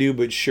you can do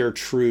but share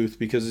truth,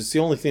 because it's the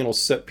only thing that'll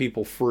set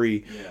people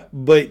free. Yeah.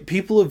 But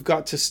people have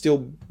got to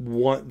still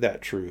want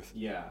that truth.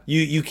 Yeah.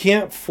 You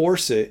can't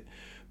force it,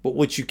 but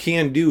what you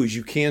can do is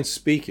you can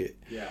speak it.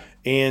 Yeah.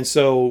 And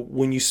so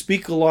when you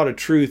speak a lot of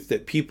truth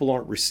that people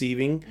aren't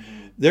receiving,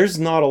 there's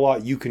not a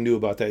lot you can do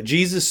about that.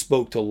 Jesus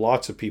spoke to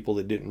lots of people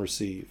that didn't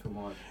receive. Come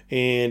on.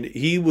 And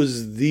He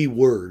was the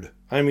Word.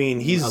 I mean,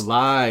 He's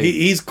alive.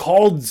 He's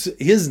called,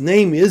 His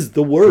name is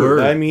the Word.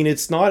 I mean,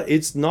 it's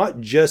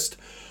not just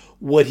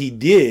what He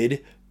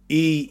did.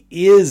 He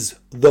is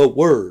the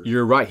Word.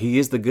 You're right. He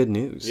is the good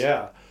news.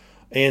 Yeah.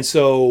 And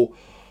so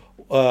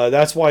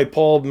that's why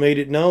Paul made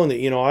it known that,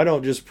 you know, I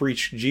don't just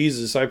preach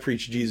Jesus, I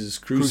preach Jesus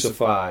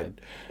crucified.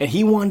 And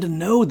he wanted to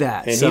know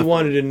that. And suffering. He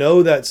wanted to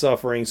know that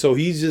suffering. So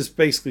he's just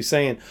basically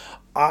saying,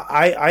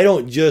 I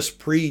don't just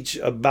preach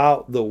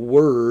about the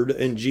Word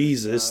and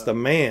Jesus, the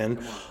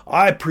man.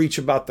 I preach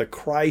about the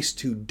Christ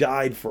who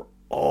died for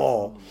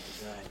all.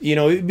 You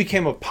know, it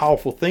became a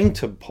powerful thing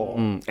to Paul.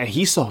 And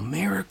he saw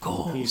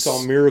miracles. He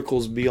saw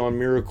miracles beyond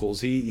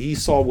miracles. He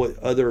saw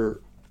what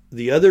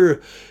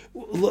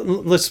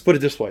let's put it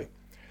this way.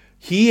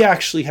 He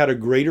actually had a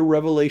greater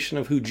revelation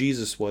of who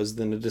Jesus was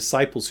than the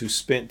disciples who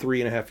spent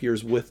 3.5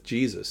 years with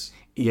Jesus.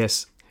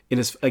 Yes. And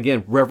it's,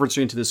 again,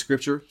 referencing to the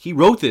scripture. He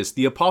wrote this.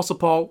 The Apostle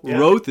Paul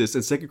wrote this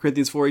in 2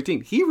 Corinthians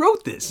 4:18. He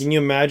wrote this. Can you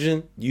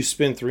imagine you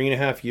spend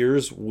 3.5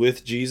 years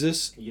with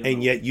Jesus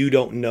and yet you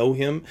don't know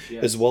Him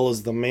as well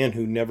as the man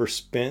who never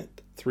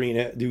spent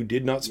who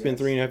did not spend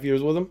 3.5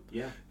 years with Him?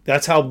 Yeah.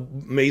 That's how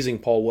amazing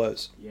Paul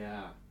was.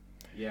 Yeah.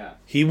 Yeah.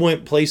 He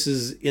went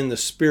places in the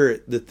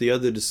Spirit that the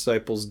other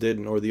disciples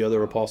didn't, or the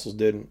other apostles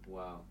didn't.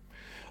 Wow.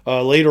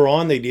 Later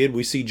on they did.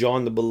 We see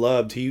John the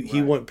Beloved.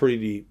 He went pretty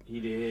deep. He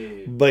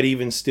did. But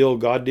even still,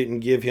 God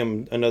didn't give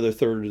him another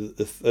third,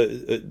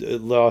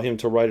 allow him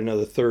to write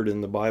another third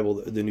in the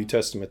Bible, the New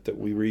Testament that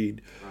we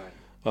read.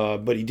 Right.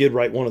 But he did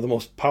write one of the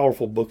most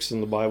powerful books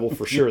in the Bible,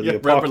 for sure, the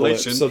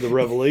Apocalypse of the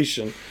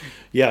Revelation.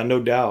 Yeah, no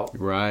doubt.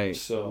 Right.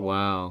 So,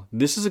 wow.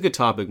 This is a good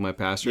topic, my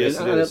pastor. Yes,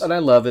 and I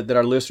love it that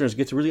our listeners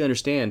get to really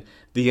understand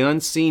the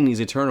unseen is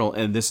eternal.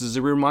 And this is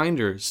a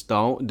reminder.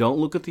 Don't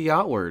look at the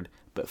outward,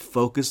 but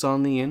focus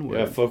on the inward.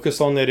 Yeah, focus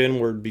on that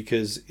inward,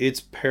 because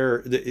it's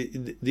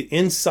the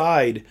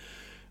inside,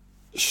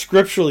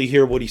 scripturally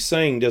here, what he's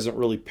saying doesn't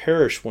really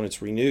perish when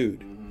it's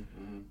renewed.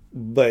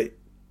 But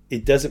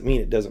it doesn't mean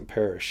it doesn't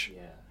perish. Yeah.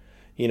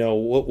 You know,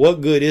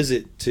 what good is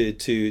it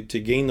to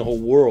gain the whole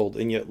world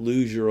and yet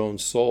lose your own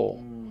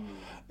soul?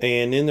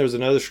 And then there's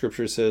another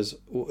scripture that says,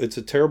 it's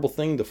a terrible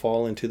thing to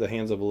fall into the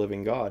hands of a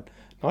living God.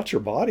 Not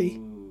your body,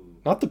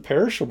 not the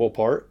perishable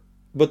part,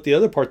 but the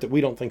other part that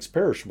we don't think is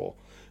perishable.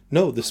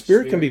 No, the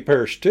spirit can be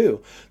perished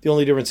too. The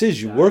only difference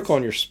is you work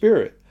on your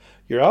spirit.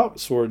 Your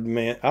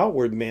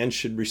outward man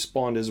should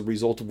respond as a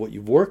result of what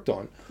you've worked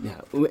on.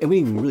 Yeah, and we didn't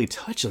even really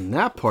touch on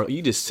that part.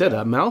 You just said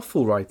a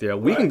mouthful right there.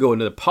 We can go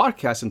into the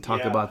podcast and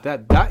talk about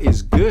that. That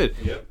is good.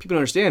 Yep. People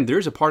understand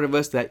there's a part of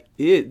us that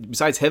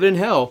besides heaven and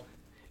hell,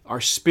 our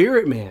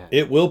spirit man.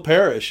 It will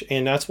perish.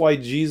 And that's why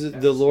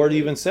the Lord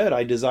even said,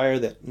 I desire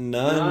that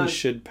none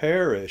should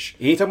perish.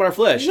 He ain't talking about our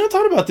flesh. He's not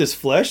talking about this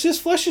flesh. This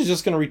flesh is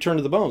just going to return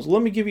to the bones.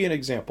 Let me give you an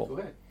example. Go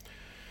ahead.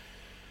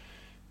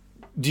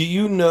 Do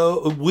you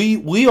know,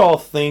 we all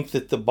think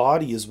that the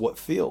body is what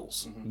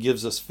feels,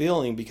 gives us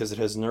feeling because it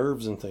has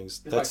nerves and things.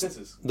 That's 5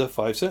 senses. The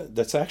 5 senses.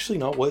 That's actually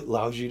not what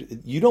allows you to,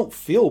 you don't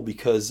feel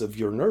because of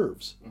your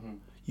nerves.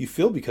 You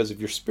feel because of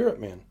your spirit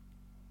man.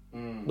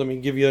 Let me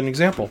give you an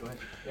example.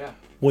 Yeah.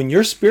 When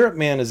your spirit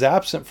man is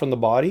absent from the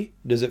body,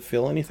 does it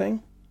feel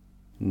anything?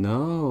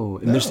 No.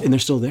 And they're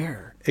still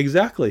there.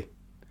 Exactly.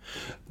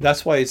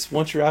 That's why it's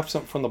once you're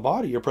absent from the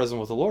body, you're present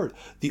with the Lord.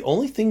 The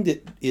only thing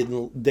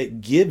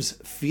that gives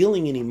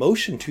feeling and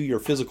emotion to your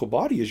physical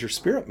body is your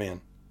spirit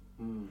man.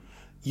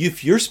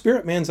 If your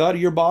spirit man's out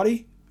of your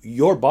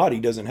body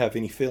doesn't have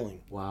any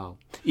feeling. Wow.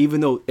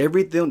 Even though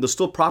everything, the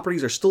still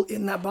properties are still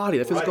in that body,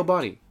 that physical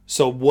body.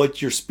 So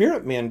what your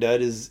spirit man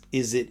does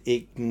is it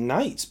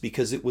ignites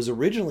because it was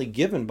originally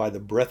given by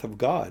the breath of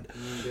God.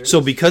 So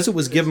because it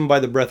was given by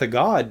the breath of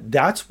God,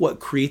 that's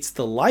what creates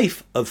the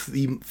life of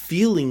the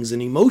feelings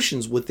and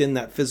emotions within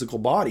that physical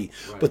body.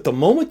 Right. But the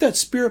moment that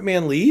spirit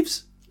man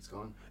leaves,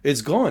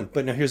 it's gone.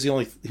 But now here's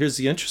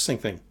the interesting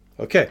thing.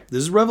 Okay,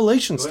 this is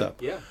Revelation stuff.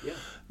 Yeah.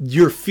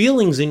 Your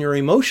feelings and your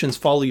emotions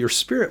follow your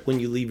spirit when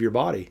you leave your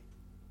body.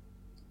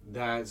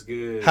 That's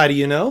good. How do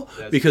you know?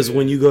 Because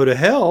when you go to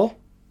hell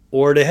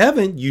or to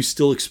heaven, you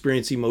still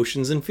experience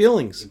emotions and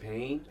feelings.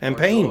 And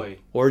pain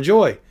or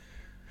joy.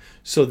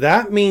 So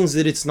that means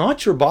that it's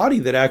not your body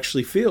that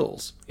actually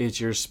feels.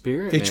 It's your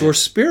spirit It's your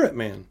spirit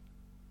man.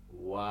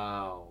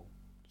 Wow.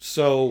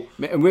 So...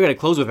 And we're going to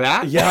close with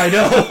that? Yeah, I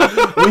know.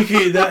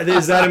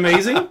 Is that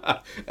amazing?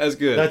 That's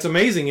good. That's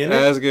amazing, isn't it?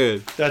 That's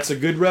good. That's a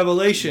good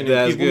revelation.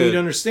 That's and people good. need to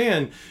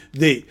understand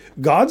that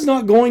God's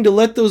not going to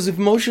let those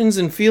emotions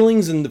and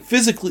feelings and the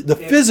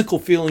physical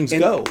feelings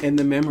go. And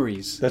the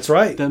memories. That's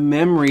right. The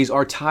memories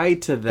are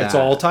tied to that. It's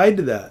all tied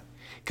to that.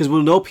 Because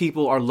we'll know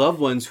people, our loved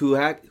ones who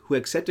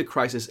accepted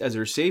Christ as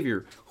their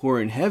Savior, who are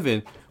in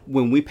heaven.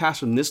 When we pass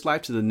from this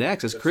life to the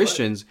next, as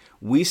Christians,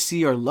 we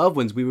see our loved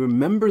ones. We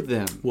remember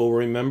them. We'll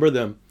remember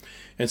them.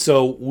 And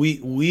so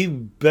we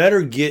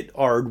better get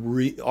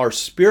our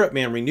spirit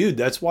man renewed.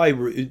 That's why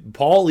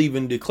Paul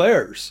even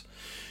declares.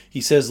 He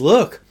says,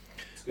 look,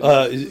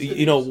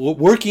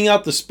 working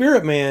out the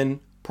spirit man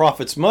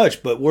profits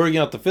much, but working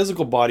out the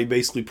physical body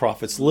basically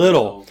profits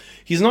little.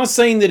 He's not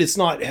saying that it's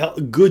not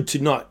good to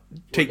not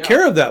take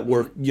care of that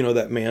work,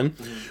 that man.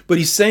 Mm-hmm. But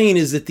he's saying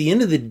is at the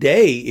end of the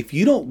day, if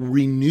you don't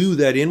renew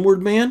that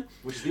inward man,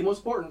 which is the most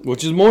important,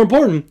 which is more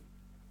important,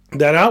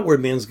 that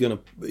outward man's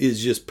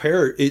is just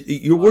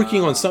you're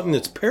working on something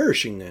that's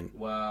perishing then.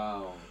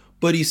 Wow.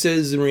 But he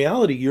says in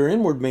reality, your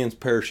inward man's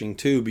perishing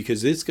too,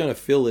 because it's going to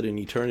feel it in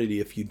eternity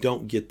if you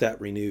don't get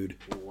that renewed.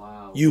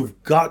 Wow.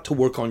 You've got to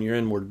work on your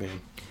inward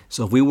man.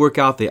 So if we work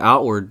out the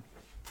outward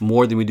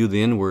more than we do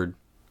the inward,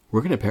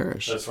 we're going to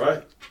perish. That's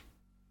right.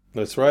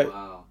 That's right.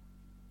 Wow.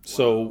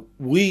 So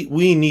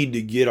we need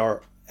to get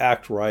our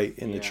act right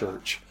in the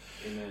church.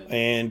 Amen.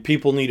 And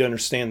people need to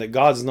understand that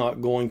God's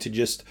not going to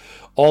just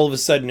all of a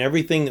sudden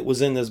everything that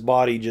was in this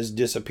body just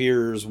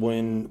disappears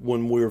when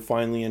we're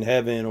finally in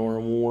heaven or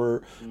when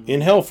we're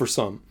in hell for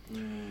some.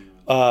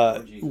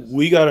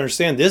 We got to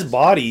understand this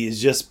body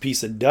is just a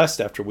piece of dust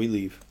after we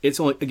leave.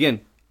 It's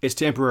it's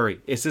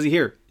temporary. It says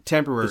here,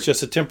 temporary. It's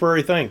just a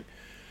temporary thing.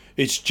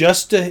 It's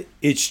just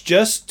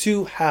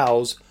to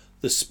house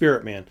the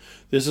spirit man.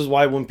 This is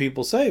why when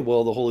people say,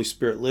 well, the Holy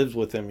Spirit lives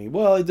within me.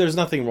 Well, there's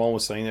nothing wrong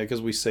with saying that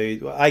because we say,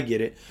 well, I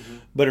get it. Mm-hmm.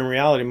 But in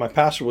reality, my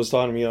pastor was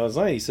talking to me last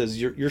night. He says,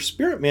 your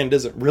spirit man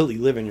doesn't really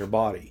live in your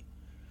body.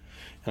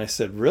 And I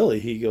said, really?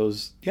 He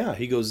goes, yeah.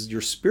 He goes,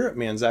 your spirit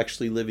man's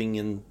actually living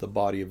in the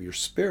body of your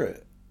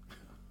spirit.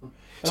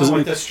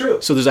 So that's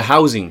true. So there's a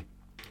housing.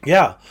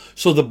 Yeah.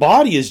 So the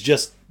body is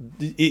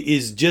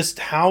just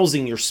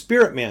housing your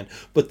spirit man,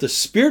 but the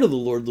Spirit of the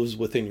Lord lives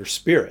within your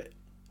spirit,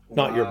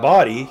 not your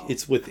body.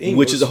 It's within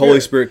which is the Holy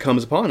Spirit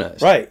comes upon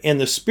us, right? And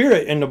the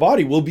spirit and the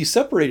body will be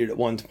separated at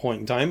one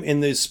point in time,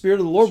 and the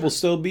Spirit of the Lord will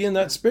still be in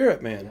that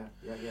spirit man.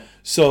 Yeah.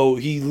 So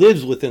He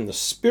lives within the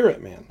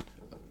spirit man.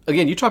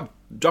 Again, you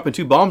dropping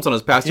two bombs on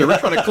us, Pastor. We're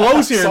trying to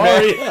close here,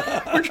 man.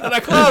 We're trying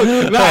to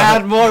close. Not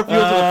add more fuel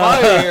to the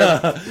fire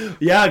here.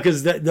 Yeah,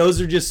 because those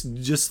are just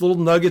little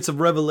nuggets of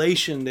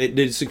revelation that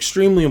it's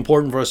extremely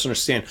important for us to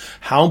understand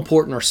how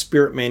important our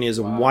spirit man is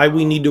and why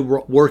we need to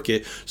work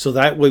it so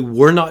that way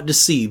we're not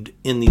deceived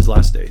in these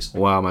last days.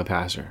 Wow, my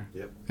pastor.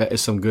 Yep. That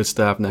is some good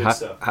stuff. Now,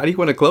 how do you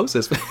want to close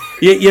this?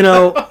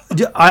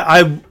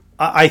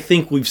 I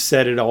think we've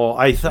said it all.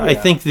 I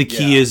think the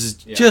key is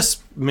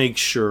just make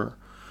sure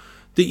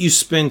that you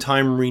spend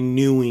time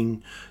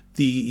renewing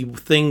the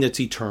thing that's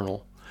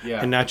eternal.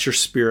 Yeah. And that's your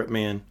spirit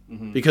man.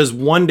 Mm-hmm. Because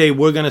one day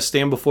we're going to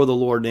stand before the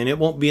Lord and it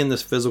won't be in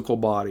this physical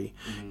body.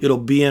 Mm-hmm. It'll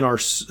be in our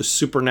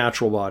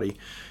supernatural body.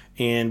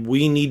 And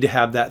we need to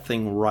have that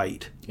thing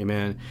right.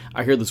 Amen.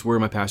 I hear this word,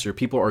 my pastor.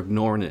 People are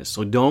ignoring this.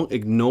 So don't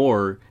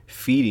ignore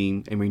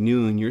feeding and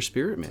renewing your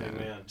spirit, man.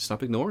 Amen.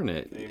 Stop ignoring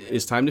it. Amen.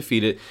 It's time to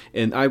feed it.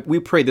 And we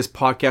pray this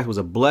podcast was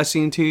a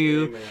blessing to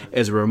you, Amen.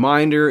 As a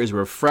reminder, as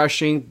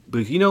refreshing.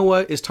 But you know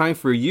what? It's time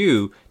for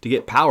you to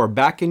get power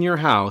back in your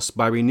house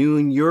by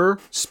renewing your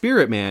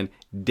spirit, man,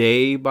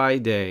 day by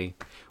day.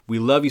 We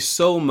love you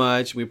so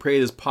much. We pray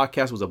this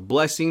podcast was a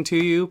blessing to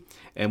you.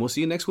 And we'll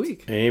see you next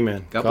week.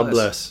 Amen. God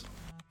bless.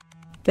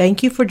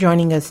 Thank you for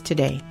joining us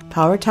today.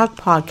 Power Talk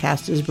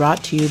Podcast is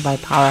brought to you by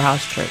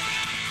Powerhouse Church.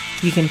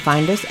 You can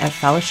find us at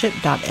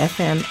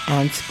fellowship.fm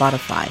and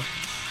Spotify.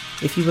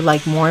 If you would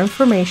like more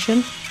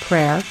information,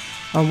 prayer,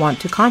 or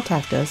want to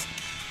contact us,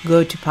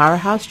 go to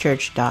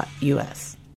powerhousechurch.us.